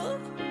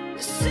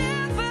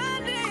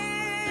 Symphony,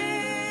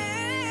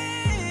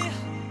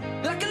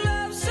 like a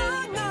love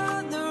song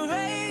on the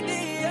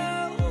radio.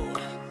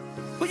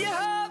 Will you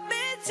hold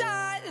me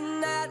tight and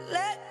not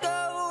let go?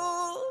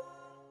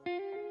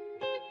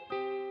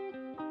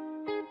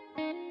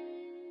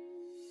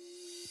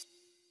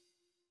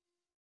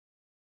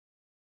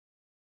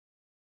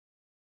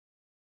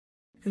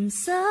 I'm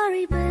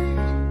sorry, but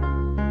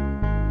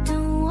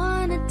don't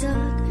wanna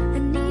talk. I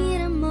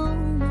need a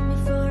moment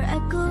before I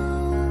go.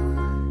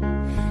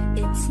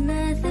 It's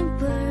nothing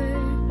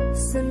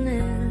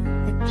personal.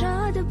 I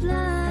draw the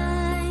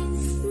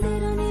blinds. They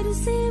don't need to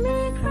see me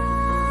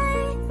cry,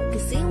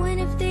 'cause even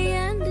if they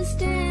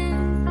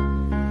understand,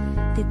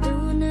 they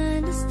don't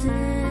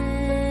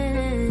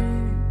understand.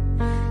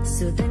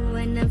 So then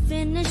when I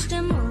finish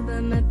them all by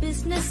my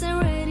business,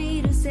 I'm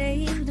ready to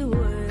save the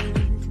world.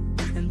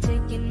 I'm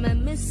taking my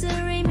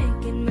misery,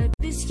 making my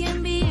bitch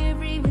can be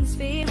everyone's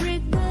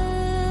favorite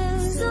girl.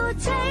 So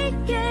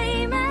take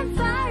aim and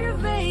fire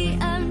away.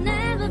 I've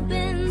never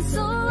been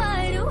so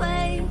wide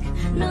awake.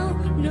 No,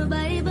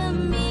 nobody but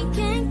me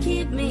can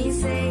keep me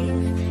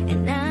safe,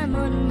 and I'm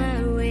on my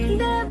way.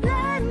 The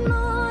blood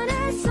moon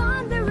is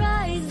on the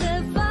rise, the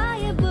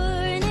fire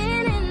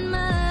burning in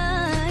my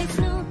eyes.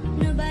 No,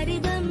 nobody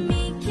but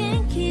me can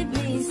keep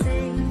me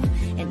safe,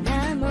 and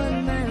I'm on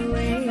my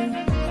way.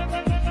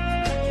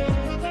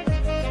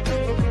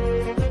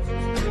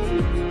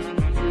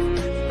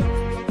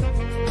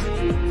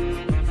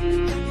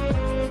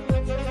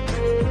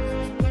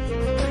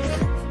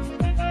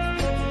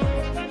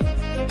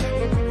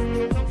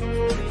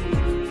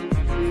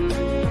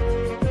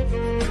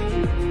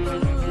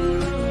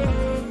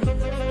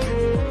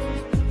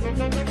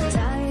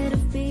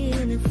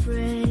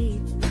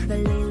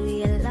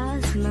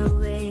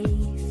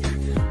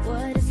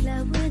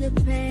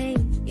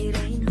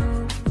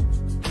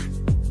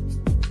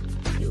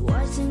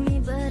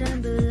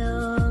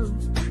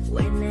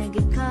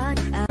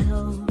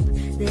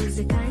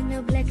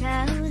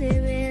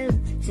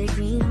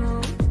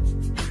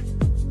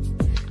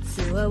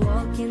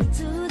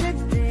 into the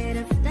dead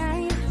of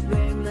night,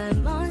 where my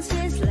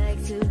monsters like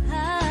to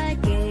hide.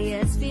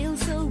 Chaos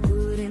feels so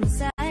good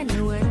inside.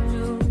 No one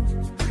knew.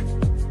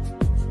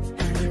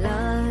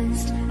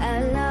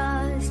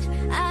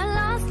 I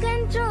lost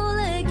control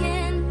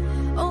again.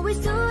 Always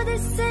do the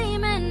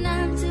same, and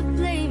I'm to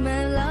blame.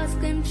 I lost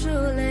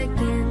control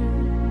again.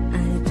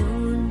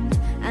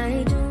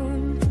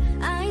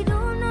 I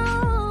don't know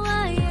who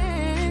I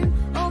am.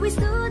 Always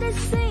do the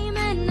same,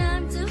 and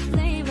I'm to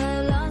blame.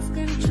 I lost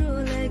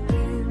control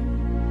again.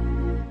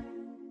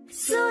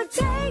 So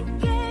take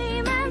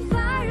aim and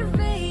fire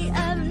away.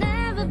 I've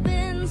never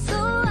been so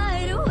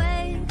wide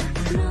awake.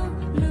 No,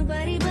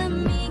 nobody but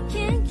me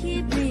can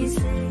keep me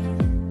safe,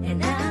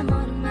 and I'm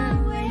on my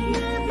way.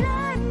 The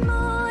blood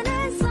moon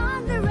is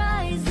on the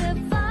rise, the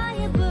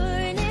fire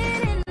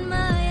burning in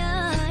my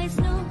eyes.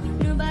 No,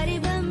 nobody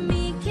but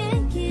me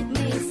can keep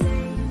me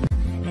safe,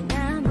 and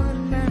I'm on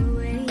my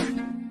way.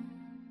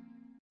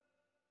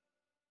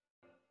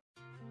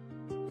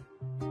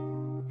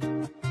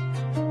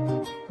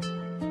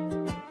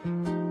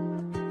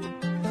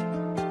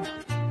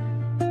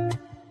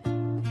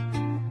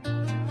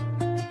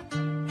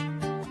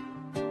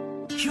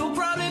 You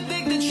probably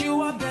think that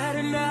you are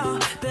better now,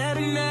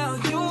 better now.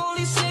 You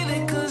only say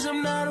that cause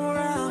I'm not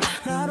around,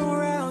 not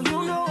around.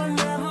 You know I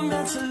never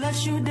meant to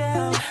let you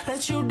down,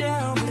 let you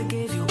down. Would've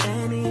gave you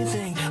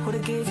anything,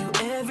 would've gave you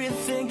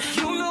everything.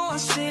 You know I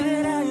say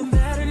that I am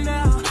better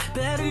now,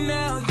 better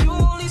now. You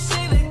only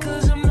say that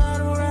cause I'm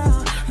not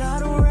around,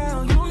 not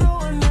around. You know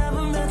I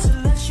never meant to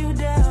let you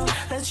down,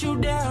 let you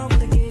down.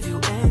 Would've gave you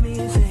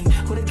anything,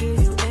 would've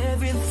gave you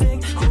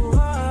everything. Ooh,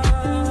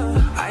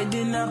 I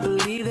did not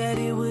believe that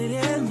it would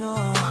end, no.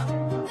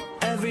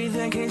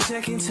 Everything came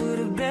second to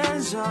the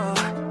Benz, oh.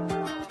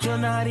 You're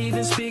not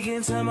even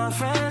speaking to my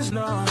friends,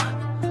 no.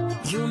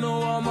 You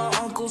know all my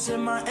uncles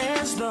and my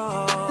aunts,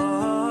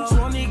 though.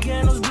 20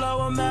 candles,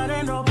 blow 'em out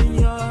and open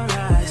your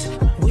eyes.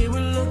 We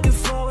were looking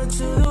forward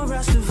to the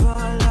rest of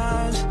our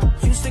lives.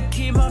 Used to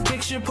keep my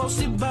picture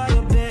posted by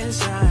your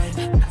bedside.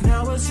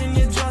 Now it's in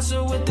your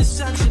dresser with the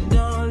socks you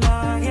don't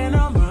like. And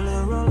I'm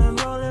rolling, rolling,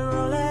 rolling,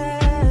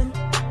 rolling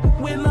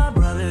with my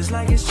brothers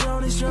like it's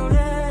Jonas,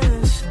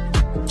 Jonas.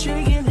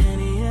 Drinking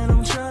Henny and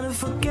I'm trying to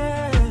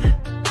forget,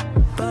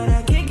 but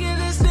I can't get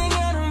this thing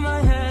out of my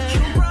head.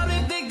 You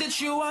probably think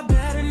that you are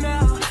better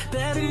now,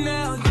 better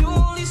now. You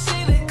only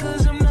say that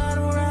cause I'm not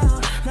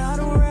around, not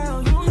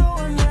around. You know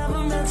I never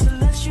meant to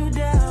let you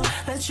down,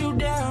 let you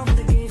down.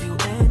 Would've gave you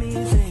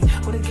anything,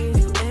 would've gave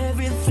you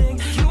everything.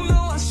 You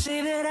know I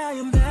say that I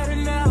am better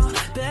now,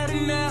 better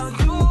now.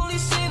 You only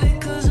say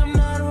that cause I'm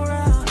not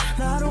around,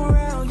 not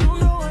around. You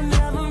know I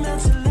never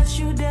meant to let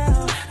you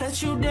down, let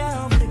you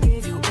down. Would've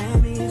gave you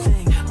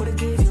anything, would've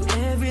gave you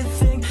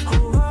everything.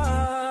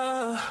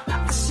 Oh,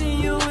 I see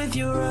you with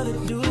your other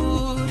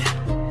dude.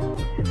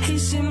 He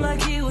seemed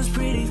like he was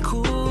pretty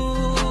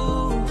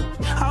cool.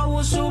 I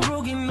was so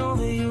broken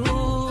over you.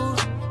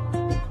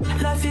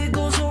 Life it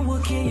goes on,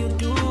 what can you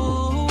do?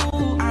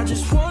 I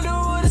just wonder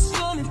what it's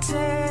gonna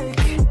take.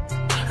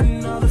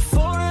 Another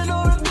foreign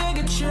or a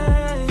bigger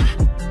change.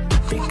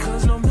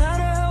 Because no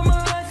matter how my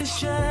life has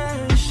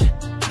changed,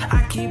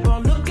 I keep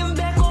on looking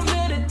back on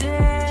better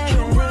days.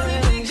 You probably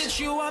think that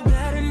you are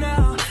better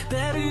now,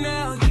 better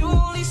now. You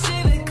only say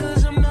that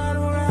cause I'm not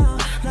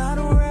around, not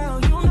around.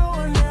 You know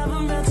I never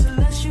meant to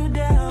let you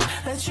down,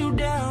 let you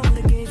down.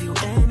 Would've gave you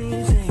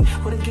anything,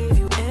 would've gave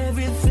you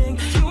everything.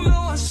 You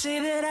know I say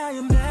that I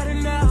am better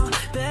now,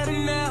 better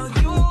now.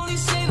 You only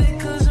say that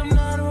cause I'm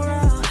not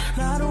around,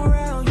 not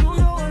around. You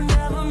know I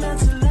never meant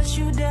to let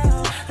you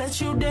down,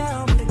 let you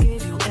down. Would've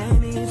gave you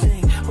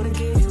anything, would've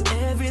gave you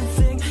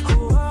everything.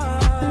 Ooh,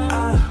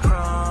 I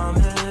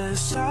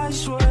promise, I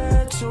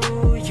swear to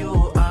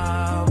you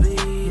I'll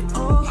be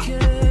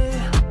okay.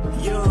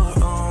 You're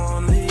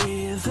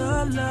only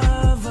the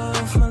love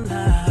of my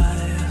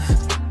life.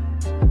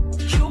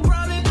 You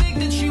probably think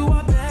that you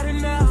are better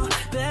now,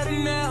 better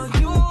now.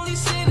 You only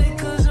say that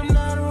cause I'm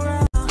not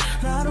around,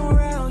 not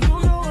around. You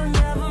know I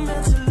never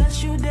meant to let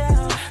you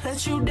down,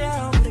 let you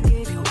down. Would've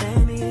gave you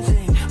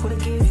anything,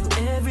 would've gave you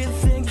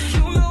everything.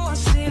 You know I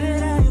say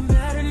that I am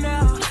better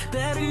now,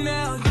 better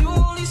now. You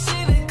only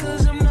say that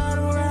cause I'm not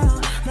around,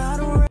 not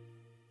around.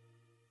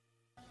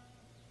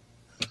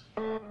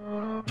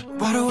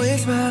 Wide awake,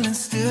 smiling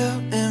still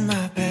in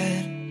my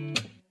bed.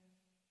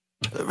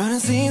 The running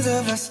scenes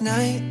of last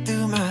night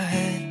through my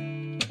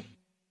head.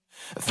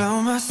 I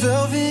found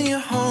myself in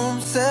your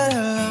home, said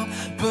hello,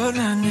 put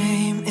my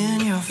name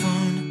in your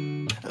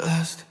phone.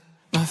 Lost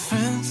my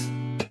friends.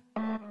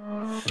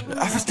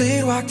 I first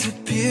date walked to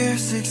Pier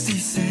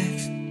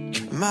 66.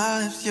 My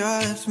lips, your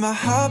lips, my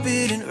heart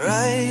beating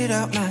right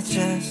out my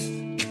chest.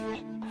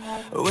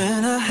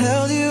 When I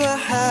held you, I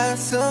had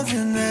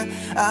something that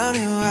I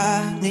knew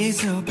I need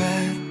so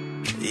bad.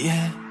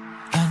 Yeah,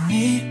 I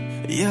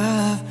need your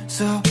love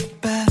so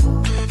bad.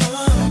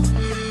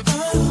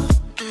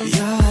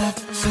 Your love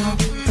so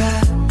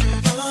bad.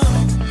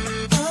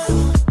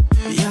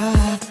 Your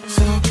love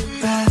so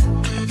bad.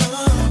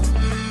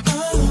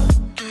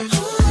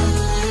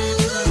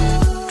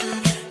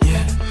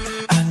 Yeah.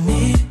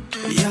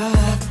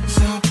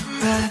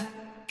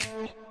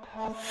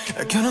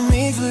 Gonna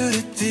meet flew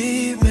to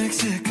deep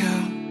Mexico.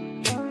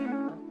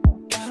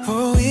 For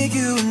a week,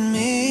 you and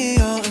me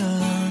all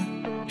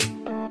alone.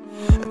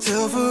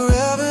 Until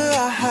forever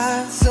I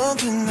had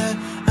something that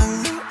I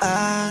knew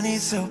I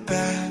need so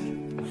bad.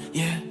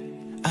 Yeah,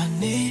 I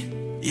need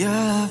your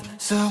love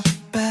so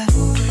bad.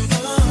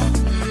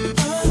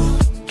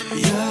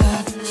 Your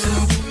love so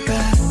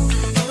bad.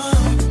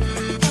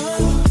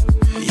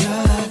 Your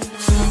love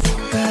so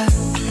bad.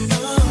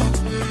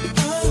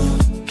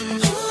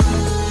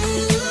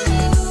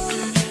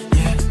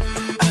 Yeah,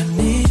 I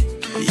need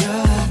your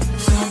love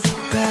so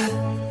bad.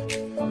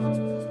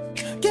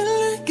 Get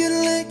lit, get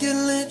lit, get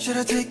lit. Should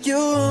I take you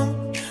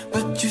home?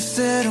 But you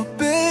said, oh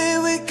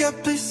babe, we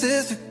got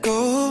places to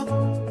go.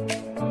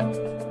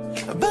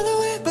 By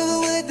the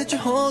way that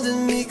you're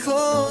holding me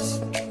close,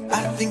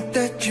 I think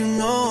that you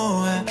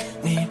know I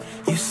need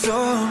you so.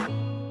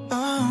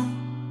 Oh,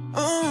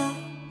 oh,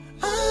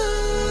 oh.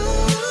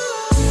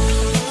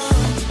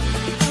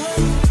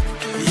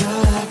 Your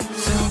love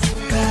so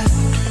bad.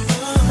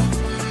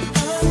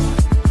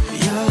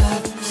 Your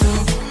love so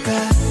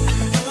bad.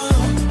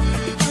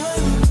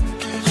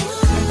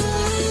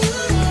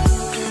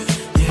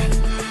 Yeah,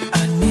 I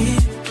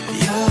need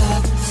your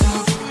love so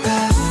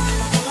bad.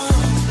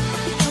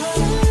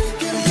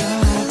 Your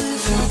love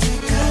so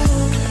bad.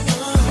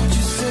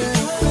 You said,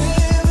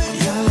 baby,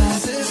 your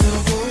love is so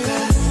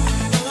bad.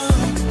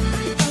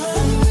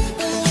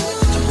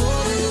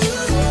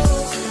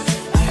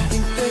 I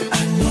think that I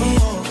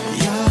need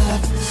your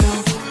love so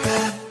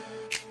bad.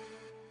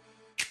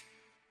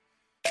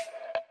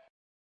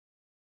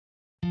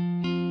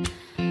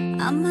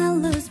 I might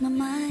lose my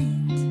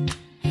mind,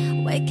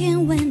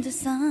 waking when the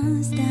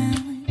sun's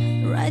down,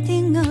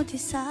 writing all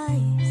these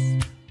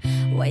eyes,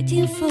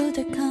 waiting for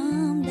the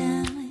calm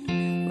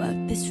down. Walk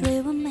this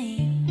way with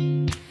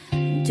me,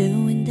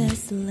 doing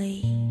this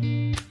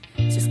late,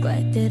 just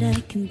glad that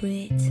I can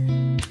breathe.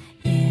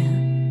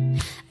 Yeah,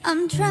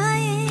 I'm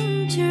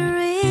trying to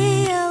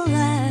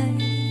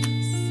realize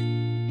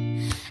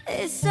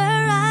it's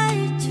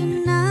alright to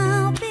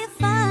now be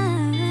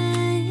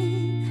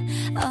fine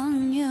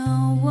on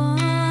your wall.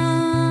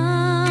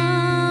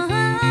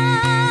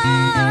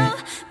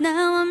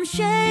 Now I'm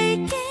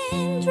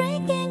shaking,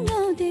 drinking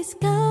all this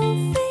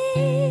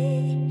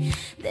coffee.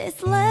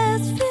 This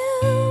last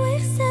few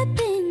weeks have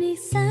been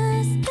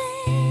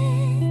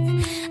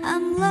exhausting.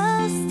 I'm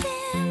lost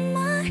in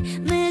my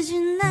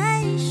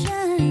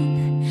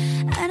imagination,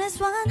 and it's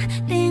one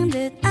thing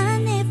that I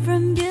need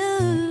from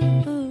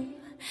you.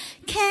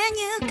 Can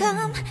you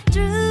come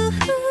through?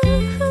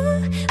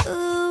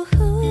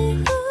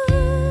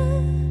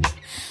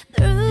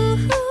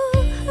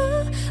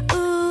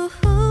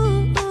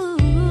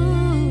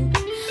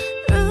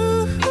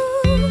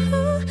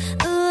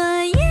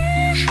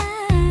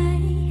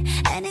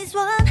 And it's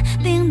one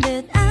thing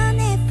that I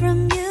need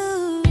from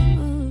you.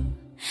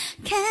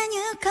 Can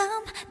you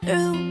come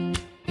through?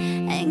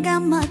 Ain't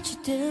got much to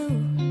do.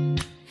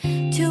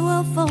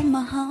 2:04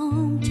 my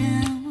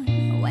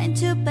hometown. Went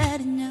to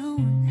bed at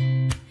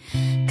noon.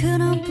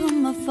 Couldn't put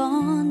my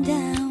phone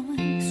down.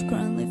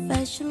 Scrolling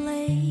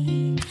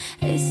facially,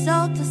 it's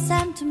all the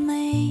same to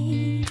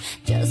me.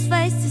 Just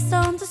faces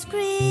on the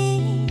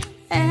screen.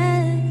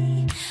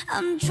 Hey,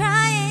 I'm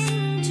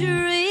trying to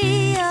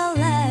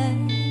realize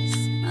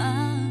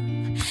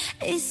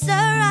it's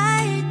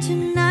alright to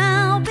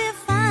now be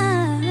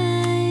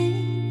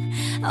fine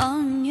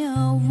on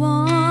your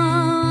wall.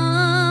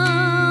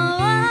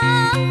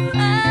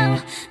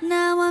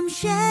 Now I'm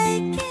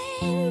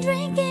shaking,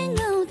 drinking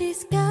all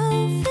this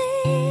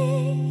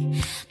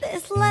coffee.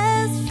 This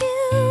last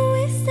few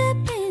weeks have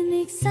been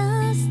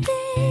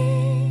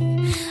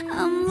exhausting.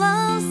 I'm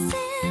lost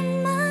in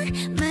my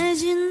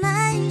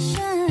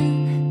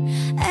imagination,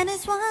 and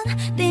it's one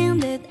thing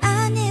that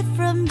I need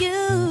from you.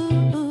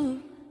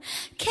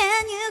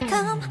 Can you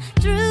come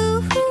through?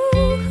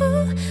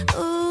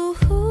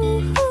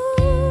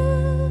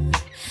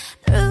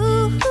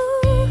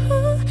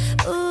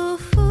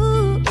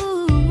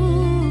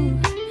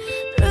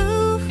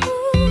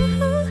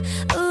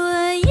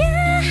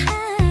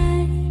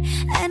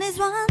 And it's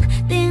one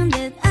thing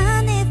that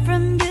I need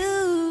from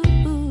you.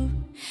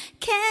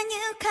 Can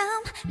you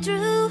come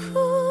through?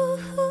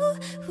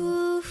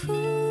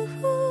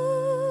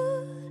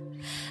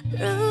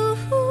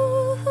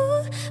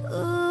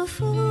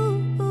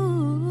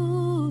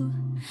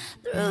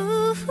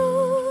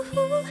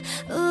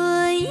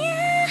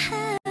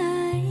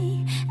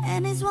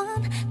 And it's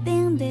one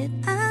thing that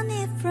I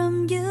need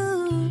from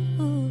you.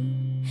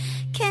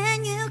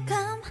 Can you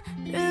come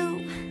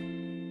through?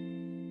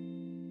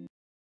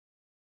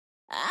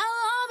 I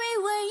love it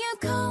when you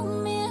call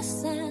me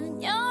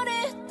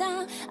señorita.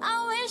 I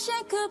wish I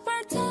could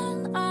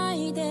pretend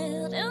I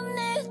didn't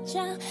need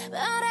ya,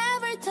 but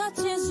every touch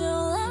is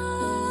your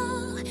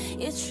love.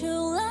 It's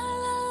true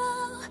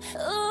love.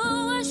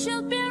 Ooh, I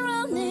should be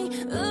running.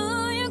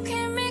 Ooh, you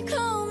keep me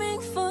coming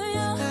for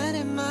you. And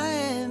in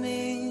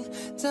Miami,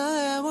 the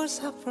air was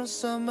hot from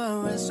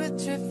summer and sweat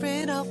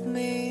dripping off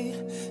me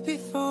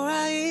before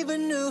I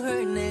even knew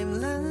her name.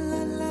 La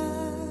la la.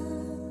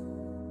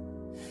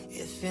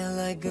 feel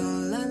like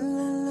ooh la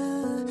la la,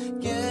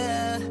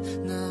 yeah,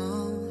 no.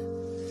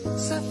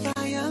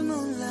 Sapphire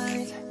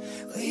moonlight,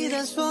 we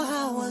danced for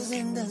hours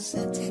in the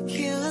sun,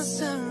 tequila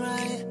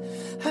sunrise.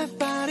 Her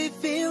body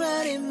feel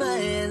right in my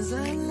hands,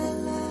 la la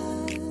la.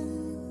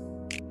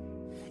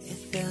 It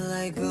feel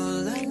like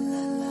ooh la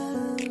la la,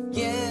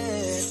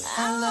 yeah. I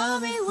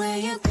love it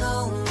when you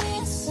call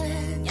me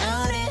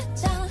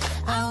señorita.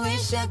 I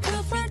wish I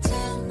could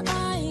pretend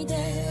I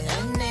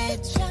didn't need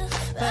ya,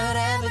 but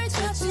every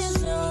touch is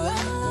true,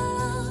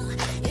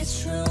 it's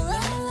true,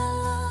 la la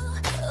la.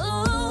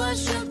 Ooh, I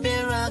should be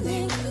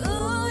running.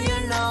 Ooh, you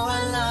know I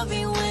love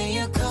it when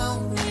you call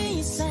me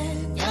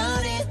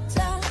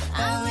señorita. I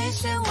wish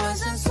it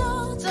wasn't so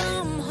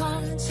damn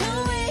hard to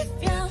leave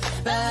ya,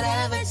 but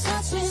every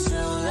touch is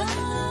true, la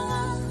la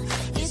la.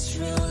 It's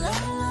true, la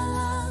la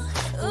la.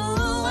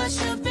 Ooh, I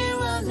should be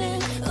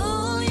running.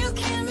 Ooh, you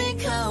keep me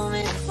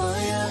coming for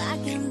you.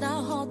 Like in the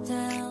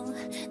hotel,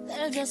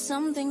 there's just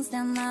some things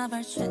that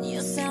never change.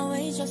 You say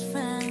we just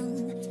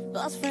friends,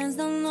 but friends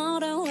don't know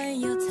the way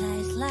you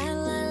taste, la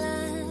la la.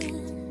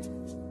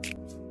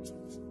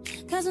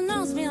 Cause I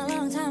know it's been a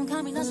long time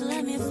coming, doesn't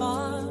let me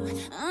fall.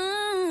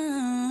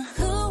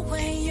 The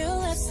way you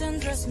listen,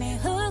 dress me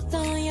hooked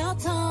on your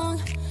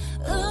tongue.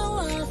 Ooh,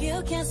 all of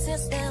you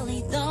kisses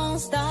steadily, don't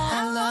stop.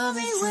 I love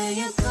it when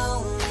you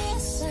call me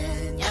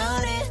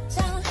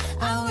señorita.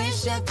 I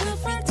wish I could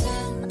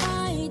pretend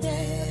I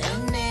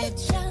didn't need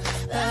ya,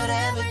 but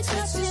every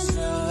touch is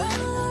true, la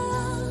la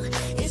la.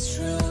 It's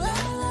true, la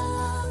la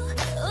la.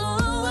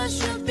 Ooh, I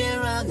should be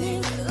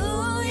running.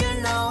 Ooh, you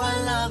know I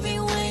love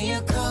it when you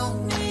call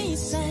me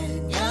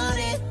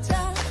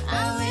señorita. I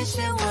wish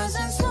it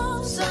wasn't so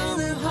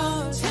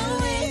hard to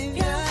leave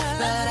ya,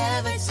 but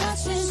every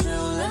touch is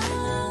true, la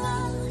la la.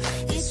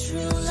 It's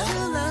true, la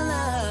la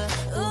la.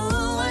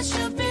 Ooh, I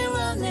should be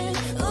running.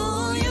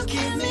 Ooh, you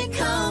keep me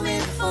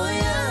coming for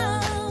ya.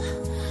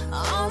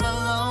 All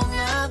along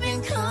I've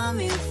been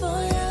coming for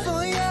ya,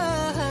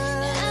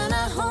 and I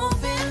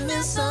hope it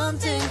means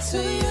something to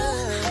you.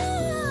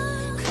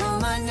 Call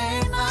my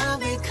name, I'll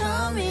be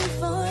coming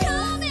for ya,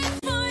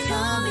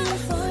 coming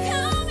for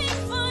ya,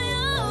 for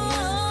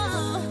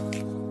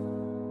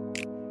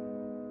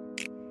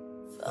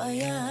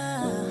ya.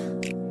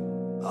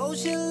 Oh,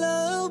 she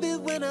love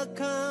it when I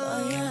come.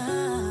 Oh,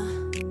 yeah.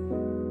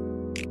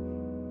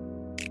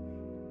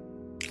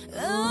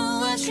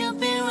 Ooh, I should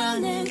be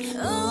running.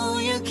 Ooh,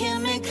 you keep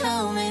me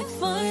coming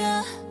for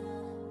ya.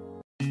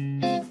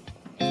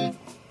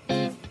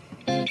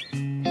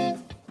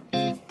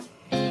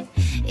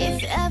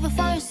 If you ever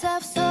find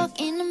yourself stuck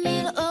in the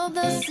middle of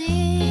the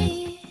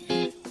sea,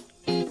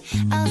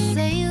 I'll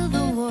sail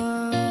the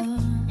world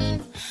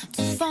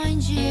to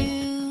find you.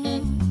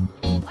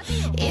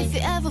 If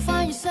you ever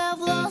find yourself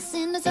lost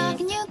in the dark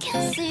and you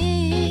can't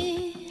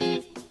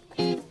see,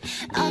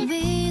 I'll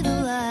be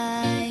the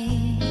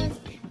light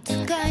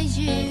to guide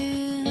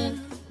you.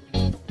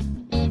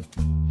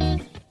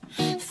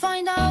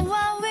 Find out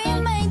what we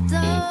made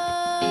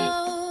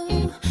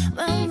of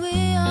when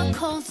we are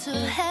called to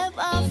help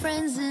our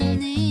friends in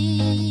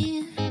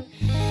need.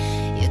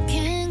 You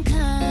can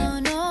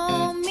count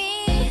on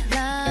me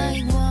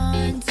like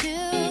 1,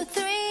 2,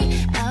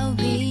 3. I'll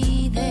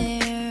be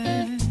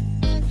there,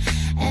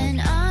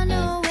 and I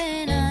know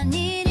when I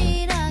need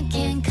it, I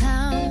can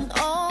count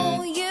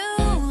on you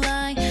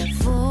like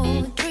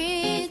 4,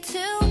 3,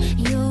 2.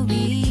 You'll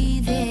be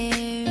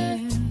there,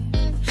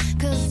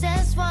 'cause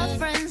that's what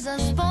friends are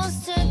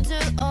supposed to do.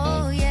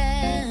 Oh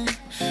yeah.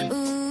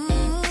 Ooh,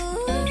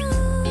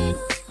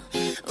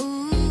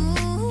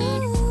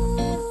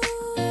 ooh.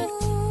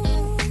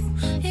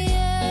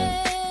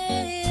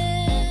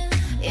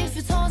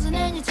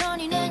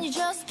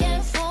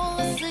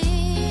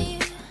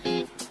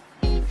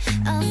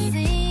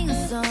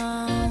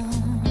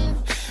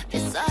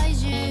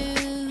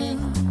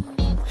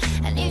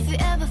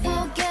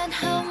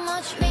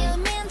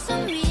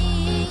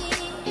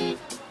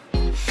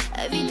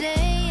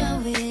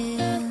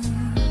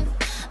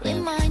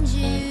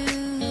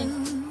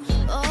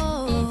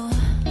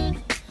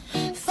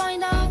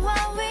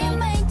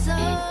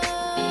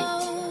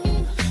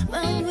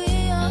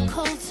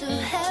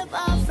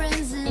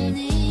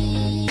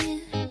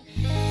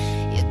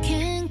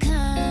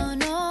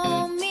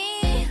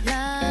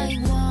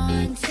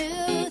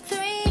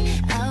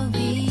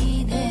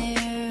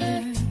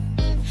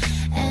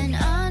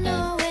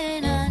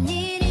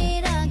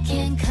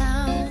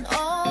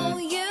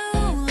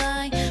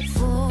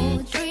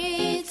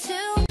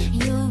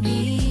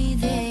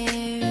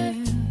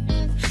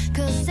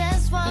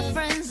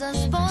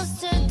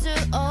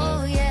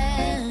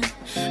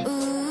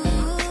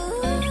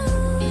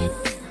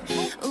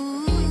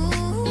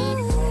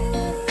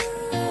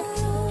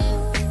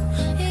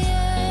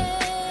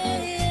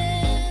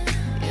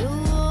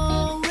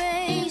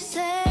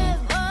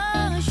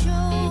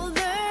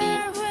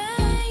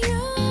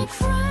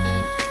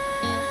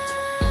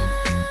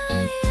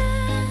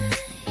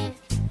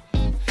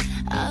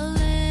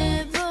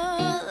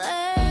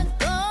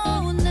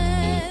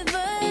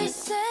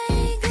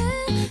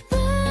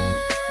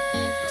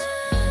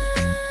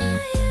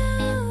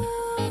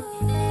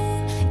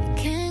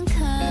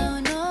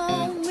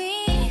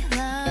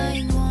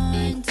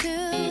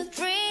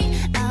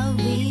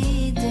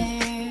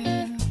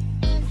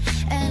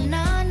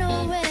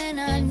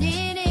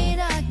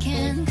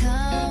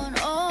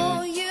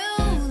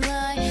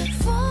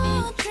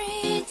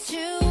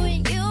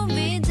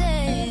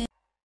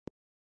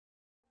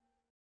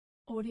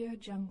 Audio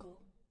Jungle.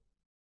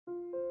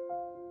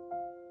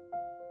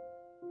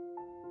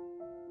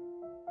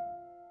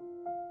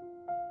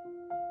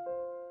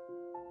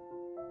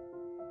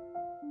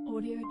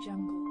 Audio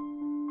Jungle.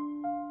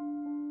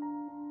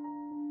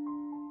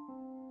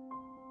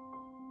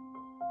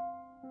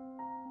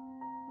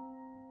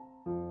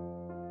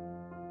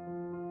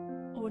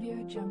 Audio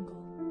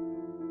Jungle.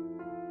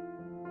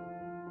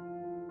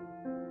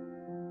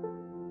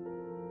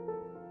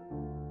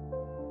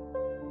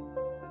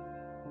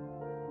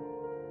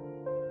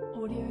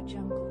 Audio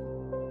Jungle.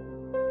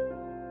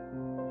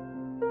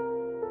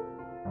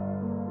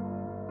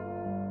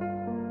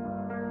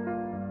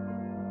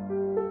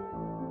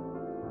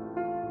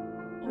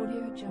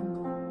 Audio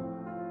Jungle.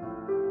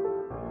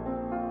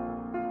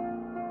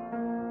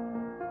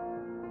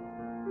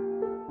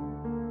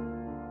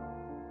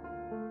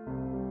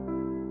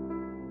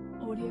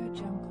 Audio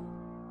Jungle.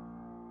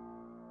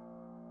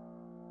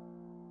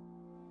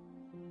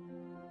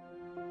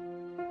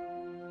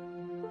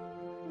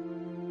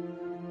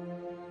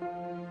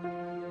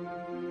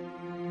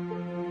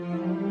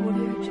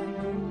 Audio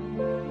Jungle.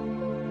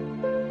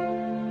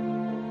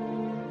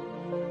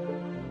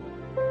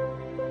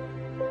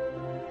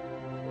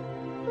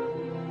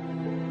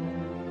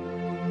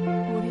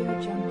 Audio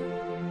Jungle. Audio Jungle.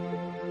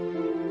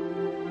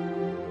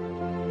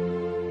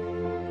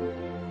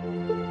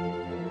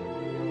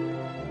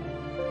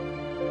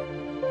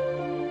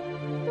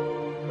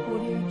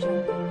 Audio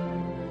Jungle.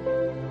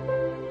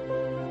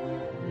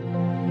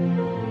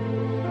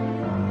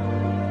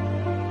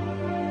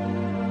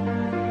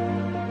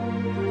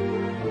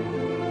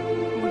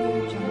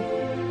 Audio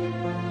Jungle.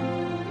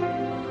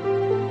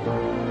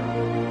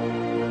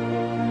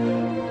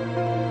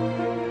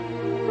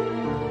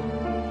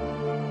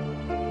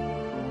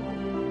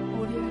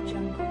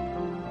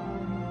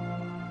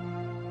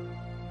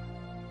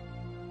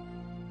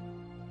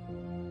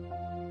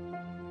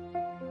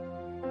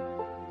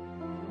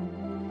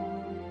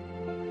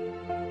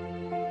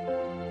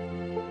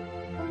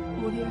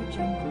 Audio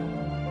Jungle.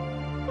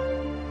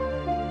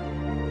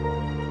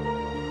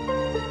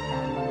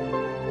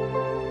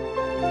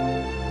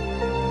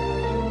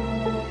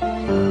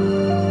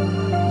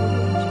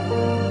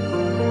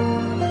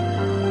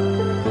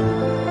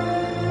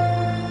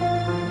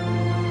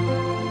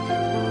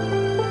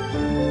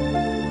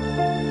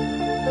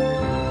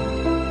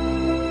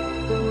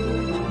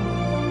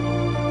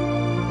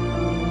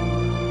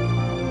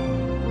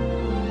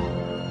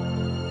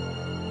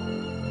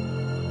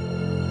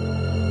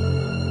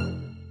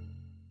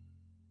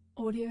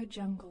 Audio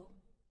Jungle.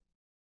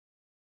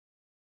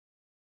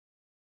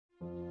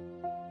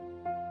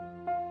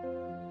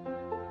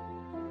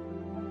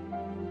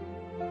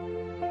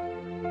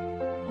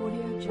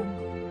 Audio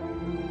Jungle.